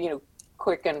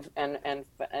quick and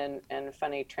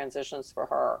funny transitions for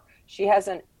her. She has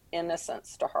an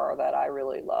innocence to her that I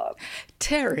really love.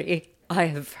 Terry, I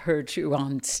have heard you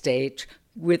on stage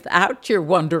without your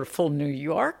wonderful New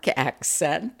York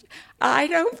accent. I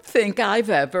don't think I've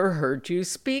ever heard you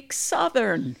speak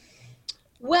Southern.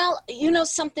 Well,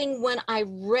 something, when I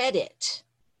read it,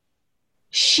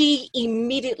 she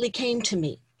immediately came to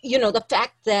me. The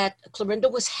fact that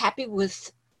Clorinda was happy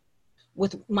with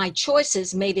my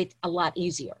choices made it a lot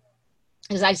easier.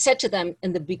 As I said to them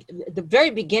in the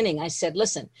very beginning, I said,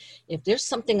 listen, if there's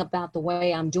something about the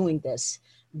way I'm doing this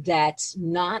that's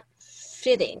not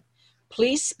fitting,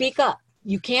 please speak up.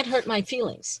 You can't hurt my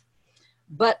feelings.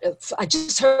 But I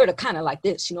just heard a kind of like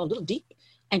this, a little deep.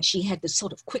 And she had this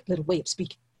sort of quick little way of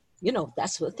speaking. You know,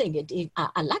 that's the thing.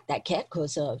 I like that cat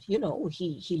because, you know,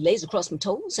 he lays across my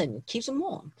toes and keeps them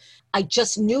warm. I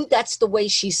just knew that's the way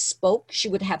she spoke. She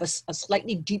would have a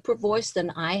slightly deeper voice than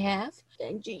I have.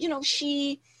 And, you know,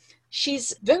 she's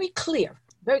very clear,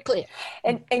 very clear.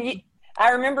 And I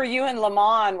remember you and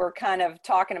Lamont were kind of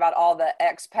talking about all the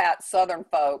expat Southern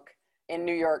folk in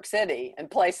New York City and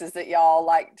places that y'all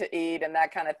like to eat and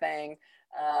that kind of thing.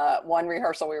 One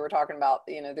rehearsal we were talking about,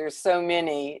 you know, there's so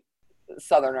many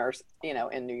Southerners, you know,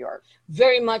 in New York.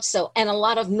 Very much so. And a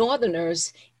lot of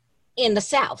Northerners in the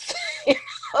South.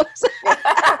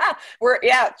 We're,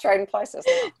 trading places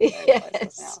now.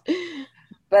 Yes.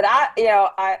 But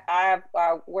I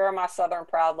wear my Southern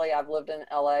proudly. I've lived in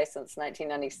LA since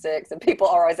 1996, and people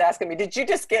are always asking me, did you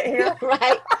just get here?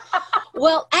 Right.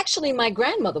 Well, actually, my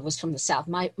grandmother was from the South.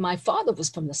 My father was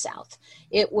from the South.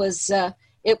 It was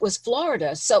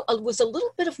Florida. So it was a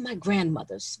little bit of my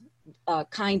grandmother's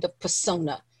kind of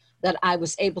persona that I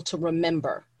was able to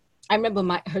remember. I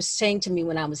remember her saying to me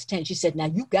when I was 10, she said, now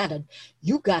you got a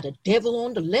devil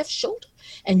on the left shoulder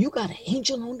and you got an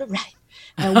angel on the right.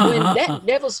 And when that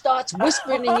devil starts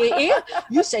whispering in your ear,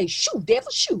 you say, shoo,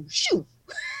 devil, shoo, shoo.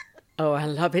 Oh, I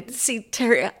love it. See,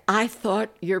 Terry, I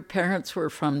thought your parents were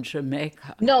from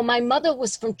Jamaica. No, my mother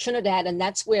was from Trinidad, and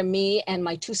that's where me and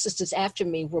my two sisters after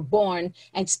me were born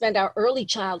and spent our early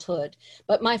childhood.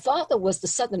 But my father was the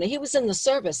Southerner. He was in the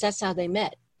service. That's how they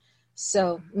met.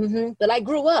 So, but I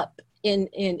grew up in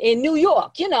New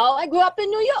York. You know, I grew up in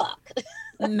New York.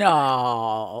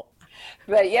 No.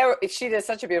 But yeah, she did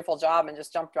such a beautiful job and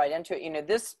just jumped right into it. You know,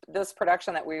 this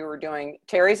production that we were doing,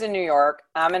 Terry's in New York,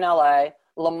 I'm in LA.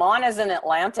 Lamont is in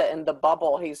Atlanta in the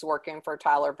bubble. He's working for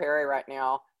Tyler Perry right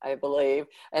now, I believe.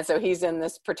 And so he's in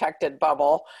this protected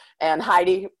bubble. And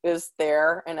Heidi is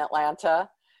there in Atlanta.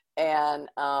 And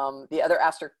the other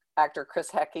actor, Chris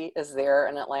Heckey, is there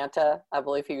in Atlanta. I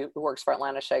believe he works for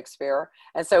Atlanta Shakespeare.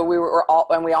 And so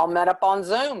we all met up on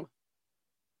Zoom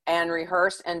and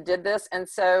rehearsed and did this. And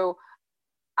so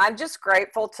I'm just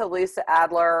grateful to Lisa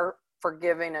Adler for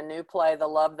giving a new play the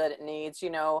love that it needs. You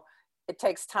know, it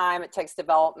takes time, it takes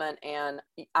development, and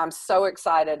I'm so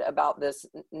excited about this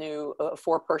new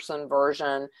 4-person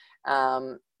version,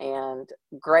 and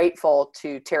grateful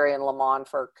to Terry and Lamont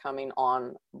for coming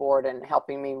on board and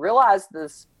helping me realize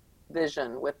this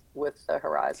vision with the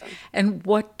Horizon. And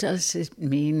what does it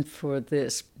mean for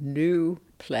this new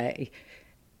play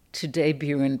to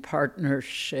debut in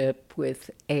partnership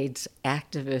with AIDS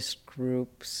activist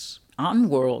groups on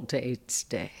World AIDS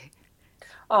Day?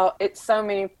 Oh, it's so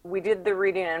many. We did the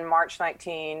reading in March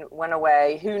 19, went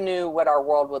away. Who knew what our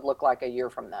world would look like a year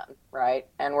from then, right?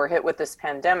 And we're hit with this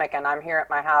pandemic, and I'm here at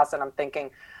my house, and I'm thinking,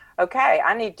 okay,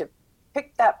 I need to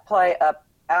pick that play up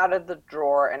out of the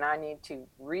drawer, and I need to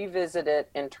revisit it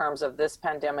in terms of this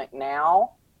pandemic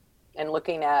now, and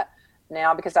looking at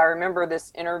now, because I remember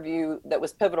this interview that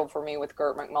was pivotal for me with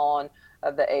Gert McMullen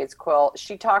of the AIDS Quilt.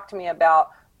 She talked to me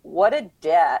about what a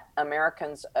debt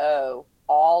Americans owe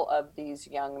all of these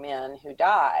young men who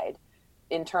died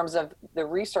in terms of the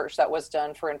research that was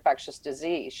done for infectious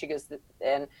disease. She goes,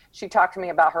 and she talked to me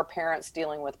about her parents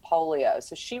dealing with polio.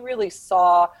 So she really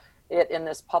saw it in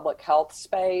this public health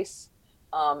space,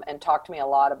 and talked to me a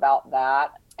lot about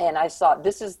that. And I thought,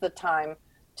 this is the time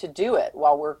to do it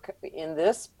while we're in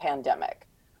this pandemic.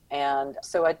 And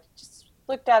so I just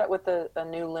looked at it with a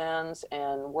new lens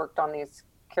and worked on these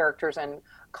characters and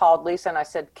called Lisa and I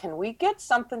said, can we get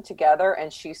something together?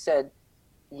 And she said,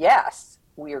 yes,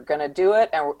 we are going to do it.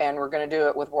 And we're going to do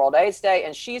it with World AIDS Day.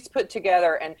 And she's put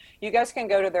together, and you guys can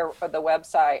go to the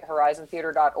website,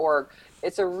 horizontheater.org.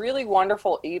 It's a really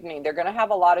wonderful evening. They're going to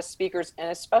have a lot of speakers, and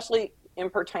especially in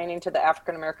pertaining to the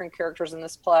African-American characters in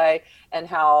this play and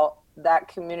how that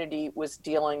community was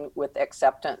dealing with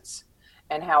acceptance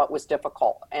and how it was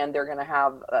difficult. And they're going to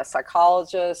have a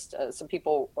psychologist, some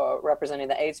people representing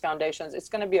the AIDS foundations. It's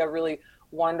going to be a really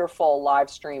wonderful live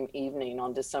stream evening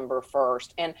on December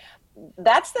 1st. And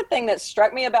that's the thing that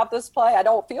struck me about this play. I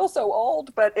don't feel so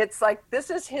old, but it's like, this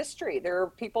is history. There are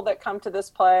people that come to this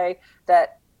play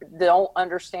that don't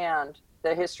understand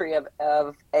the history of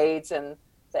AIDS and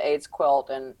the AIDS Quilt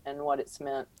and what it's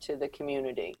meant to the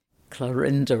community.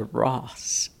 Clorinda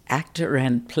Ross, actor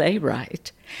and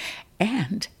playwright,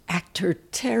 and actor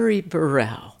Terry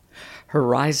Burrell.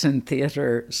 Horizon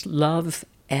Theater's Love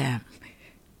M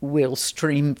will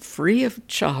stream free of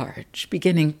charge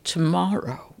beginning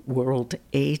tomorrow, World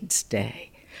AIDS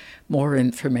Day. More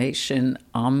information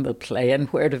on the play and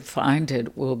where to find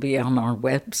it will be on our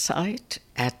website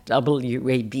at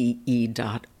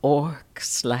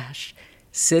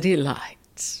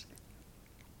wabe.org/citylights.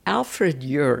 Alfred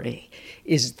Uhry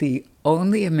is the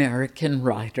only American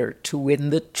writer to win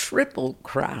the Triple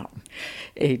Crown,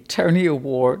 a Tony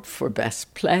Award for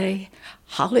Best Play,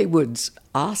 Hollywood's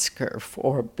Oscar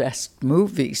for Best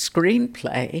Movie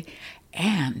Screenplay,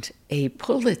 and a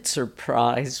Pulitzer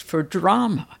Prize for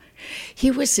Drama. He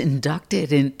was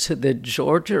inducted into the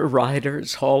Georgia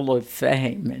Writers Hall of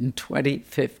Fame in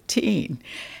 2015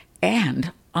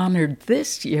 and honored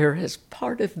this year as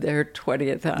part of their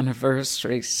 20th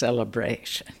anniversary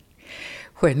celebration.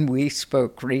 When we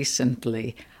spoke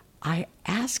recently, I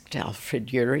asked Alfred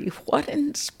Uhry what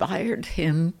inspired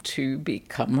him to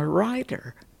become a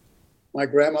writer. My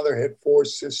grandmother had 4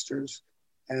 sisters,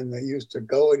 and they used to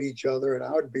go at each other, and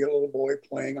I would be a little boy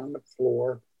playing on the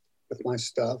floor with my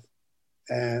stuff,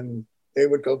 and they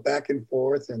would go back and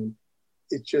forth, and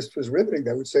it just was riveting.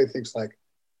 They would say things like,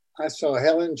 "I saw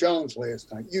Helen Jones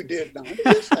last night." "You did not?"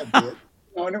 "Yes, I did."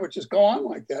 And it would just go on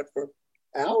like that for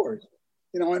hours.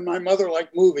 And my mother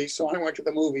liked movies, so I went to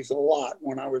the movies a lot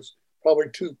when I was probably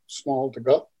too small to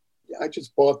go. I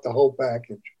just bought the whole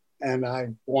package, and I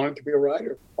wanted to be a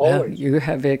writer, always. Well, you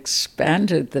have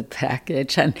expanded the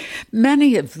package, and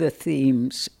many of the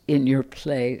themes in your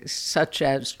plays, such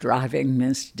as Driving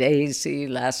Miss Daisy,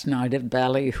 Last Night at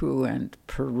Ballyhoo, and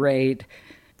Parade,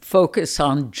 focus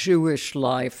on Jewish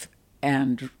life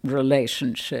and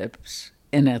relationships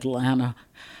in Atlanta.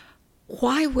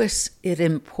 Why was it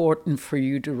important for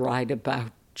you to write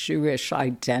about Jewish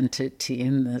identity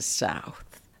in the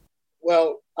South?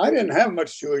 Well, I didn't have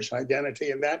much Jewish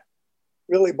identity, and that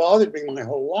really bothered me my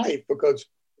whole life because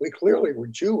we clearly were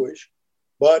Jewish,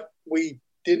 but we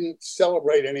didn't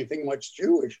celebrate anything much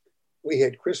Jewish. We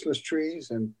had Christmas trees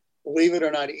and, believe it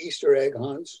or not, Easter egg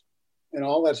hunts and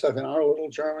all that stuff in our little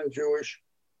German Jewish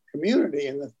community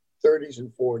in the 30s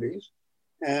and 40s.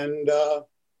 And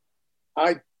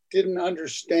I didn't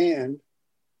understand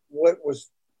what was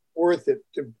worth it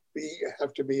to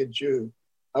have to be a Jew.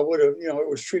 I would have, it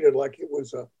was treated like it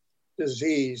was a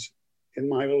disease in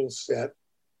my little set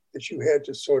that you had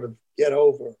to sort of get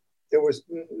over. There was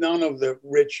none of the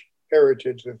rich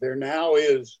heritage that there now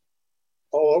is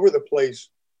all over the place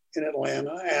in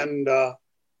Atlanta. And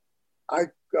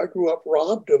I grew up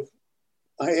robbed of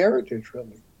my heritage,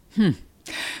 really.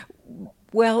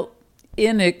 Well,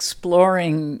 in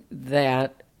exploring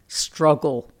that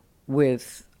struggle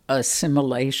with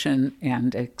assimilation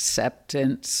and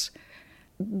acceptance,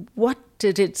 what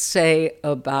did it say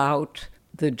about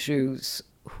the Jews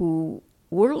who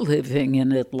were living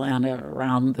in Atlanta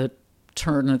around the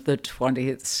turn of the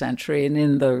 20th century and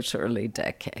in those early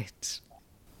decades?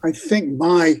 I think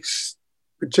my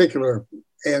particular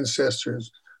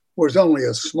ancestors was only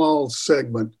a small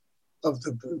segment of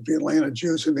the Atlanta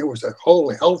Jews, and there was a whole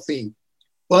healthy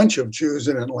bunch of Jews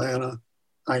in Atlanta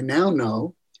I now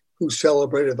know who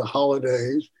celebrated the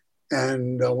holidays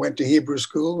and went to Hebrew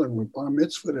school and were bar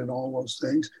mitzvahed and all those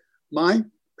things. My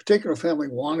particular family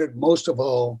wanted most of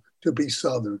all to be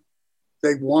Southern.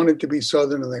 They wanted to be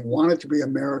Southern, and they wanted to be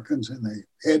Americans, and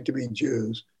they had to be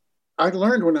Jews. I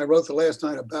learned when I wrote The Last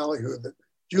Night at Ballyhoo that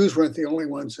Jews weren't the only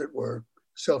ones that were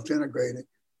self-integrating.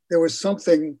 There was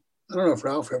something, I don't know if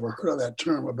Ralph ever heard of that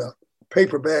term, about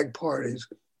paper bag parties.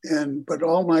 But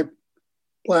all my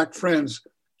Black friends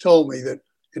told me that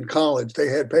in college they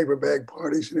had paper bag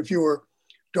parties, and if you were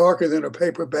darker than a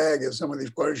paper bag at some of these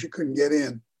parties, you couldn't get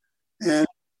in. And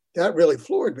that really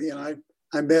floored me. And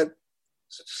I met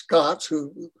Scots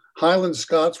Highland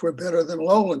Scots were better than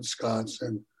Lowland Scots,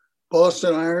 and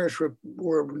Boston Irish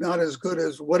were not as good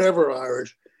as whatever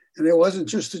Irish. And it wasn't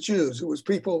just the Jews. It was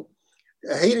people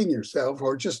hating yourself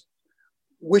or just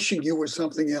wishing you were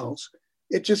something else.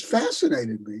 It just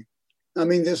fascinated me. I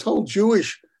mean, this whole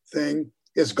Jewish thing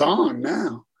is gone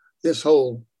now. This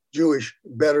whole Jewish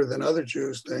better than other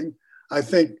Jews thing. I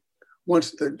think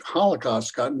once the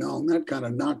Holocaust got known, that kind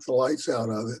of knocked the lights out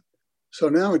of it. So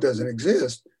now it doesn't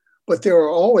exist. But there are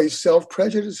always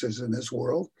self-prejudices in this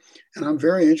world. And I'm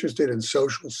very interested in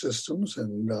social systems.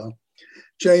 And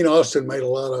Jane Austen made a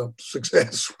lot of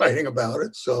success writing about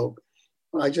it. So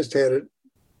I just had it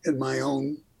in my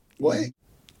own way.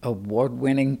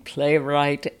 Award-winning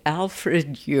playwright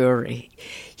Alfred Uhry.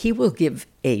 He will give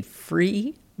a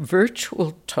free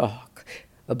virtual talk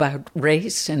about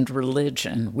race and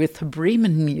religion with the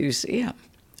Bremen Museum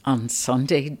on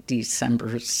Sunday,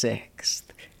 December 6th.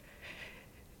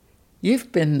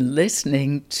 You've been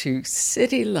listening to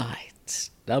City Lights,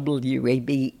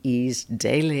 WABE's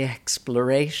daily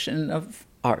exploration of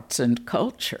arts and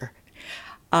culture.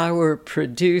 Our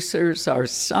producers are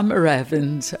Summer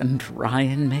Evans and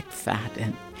Ryan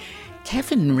McFadden.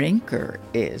 Kevin Rinker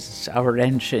is our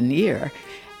engineer,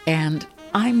 and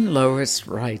I'm Lois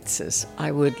Reitzes.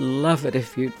 I would love it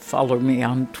if you'd follow me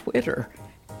on Twitter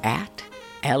at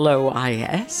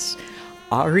LoisReitzes.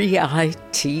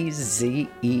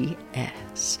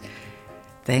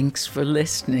 Thanks for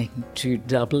listening to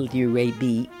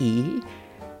WABE,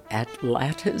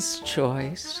 Atlanta's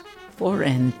Choice for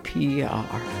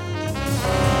NPR.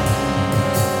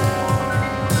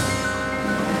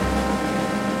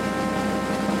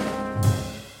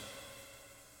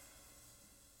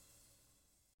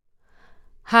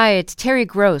 Hi, it's Terry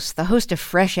Gross, the host of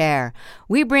Fresh Air.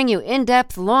 We bring you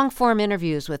in-depth, long-form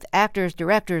interviews with actors,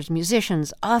 directors,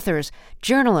 musicians, authors,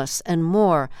 journalists, and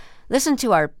more. Listen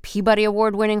to our Peabody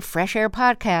Award-winning Fresh Air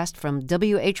podcast from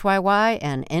WHYY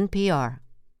and NPR.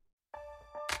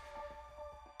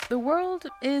 The world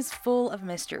is full of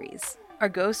mysteries. Are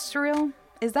ghosts real?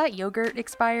 Is that yogurt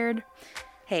expired?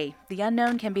 Hey, the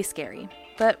unknown can be scary.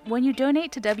 But when you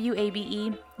donate to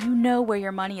WABE, you know where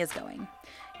your money is going.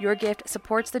 Your gift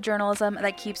supports the journalism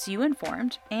that keeps you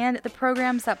informed and the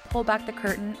programs that pull back the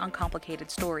curtain on complicated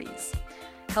stories.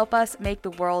 Help us make the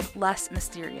world less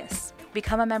mysterious.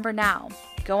 Become a member now.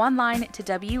 Go online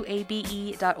to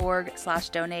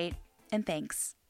wabe.org/donate, and thanks.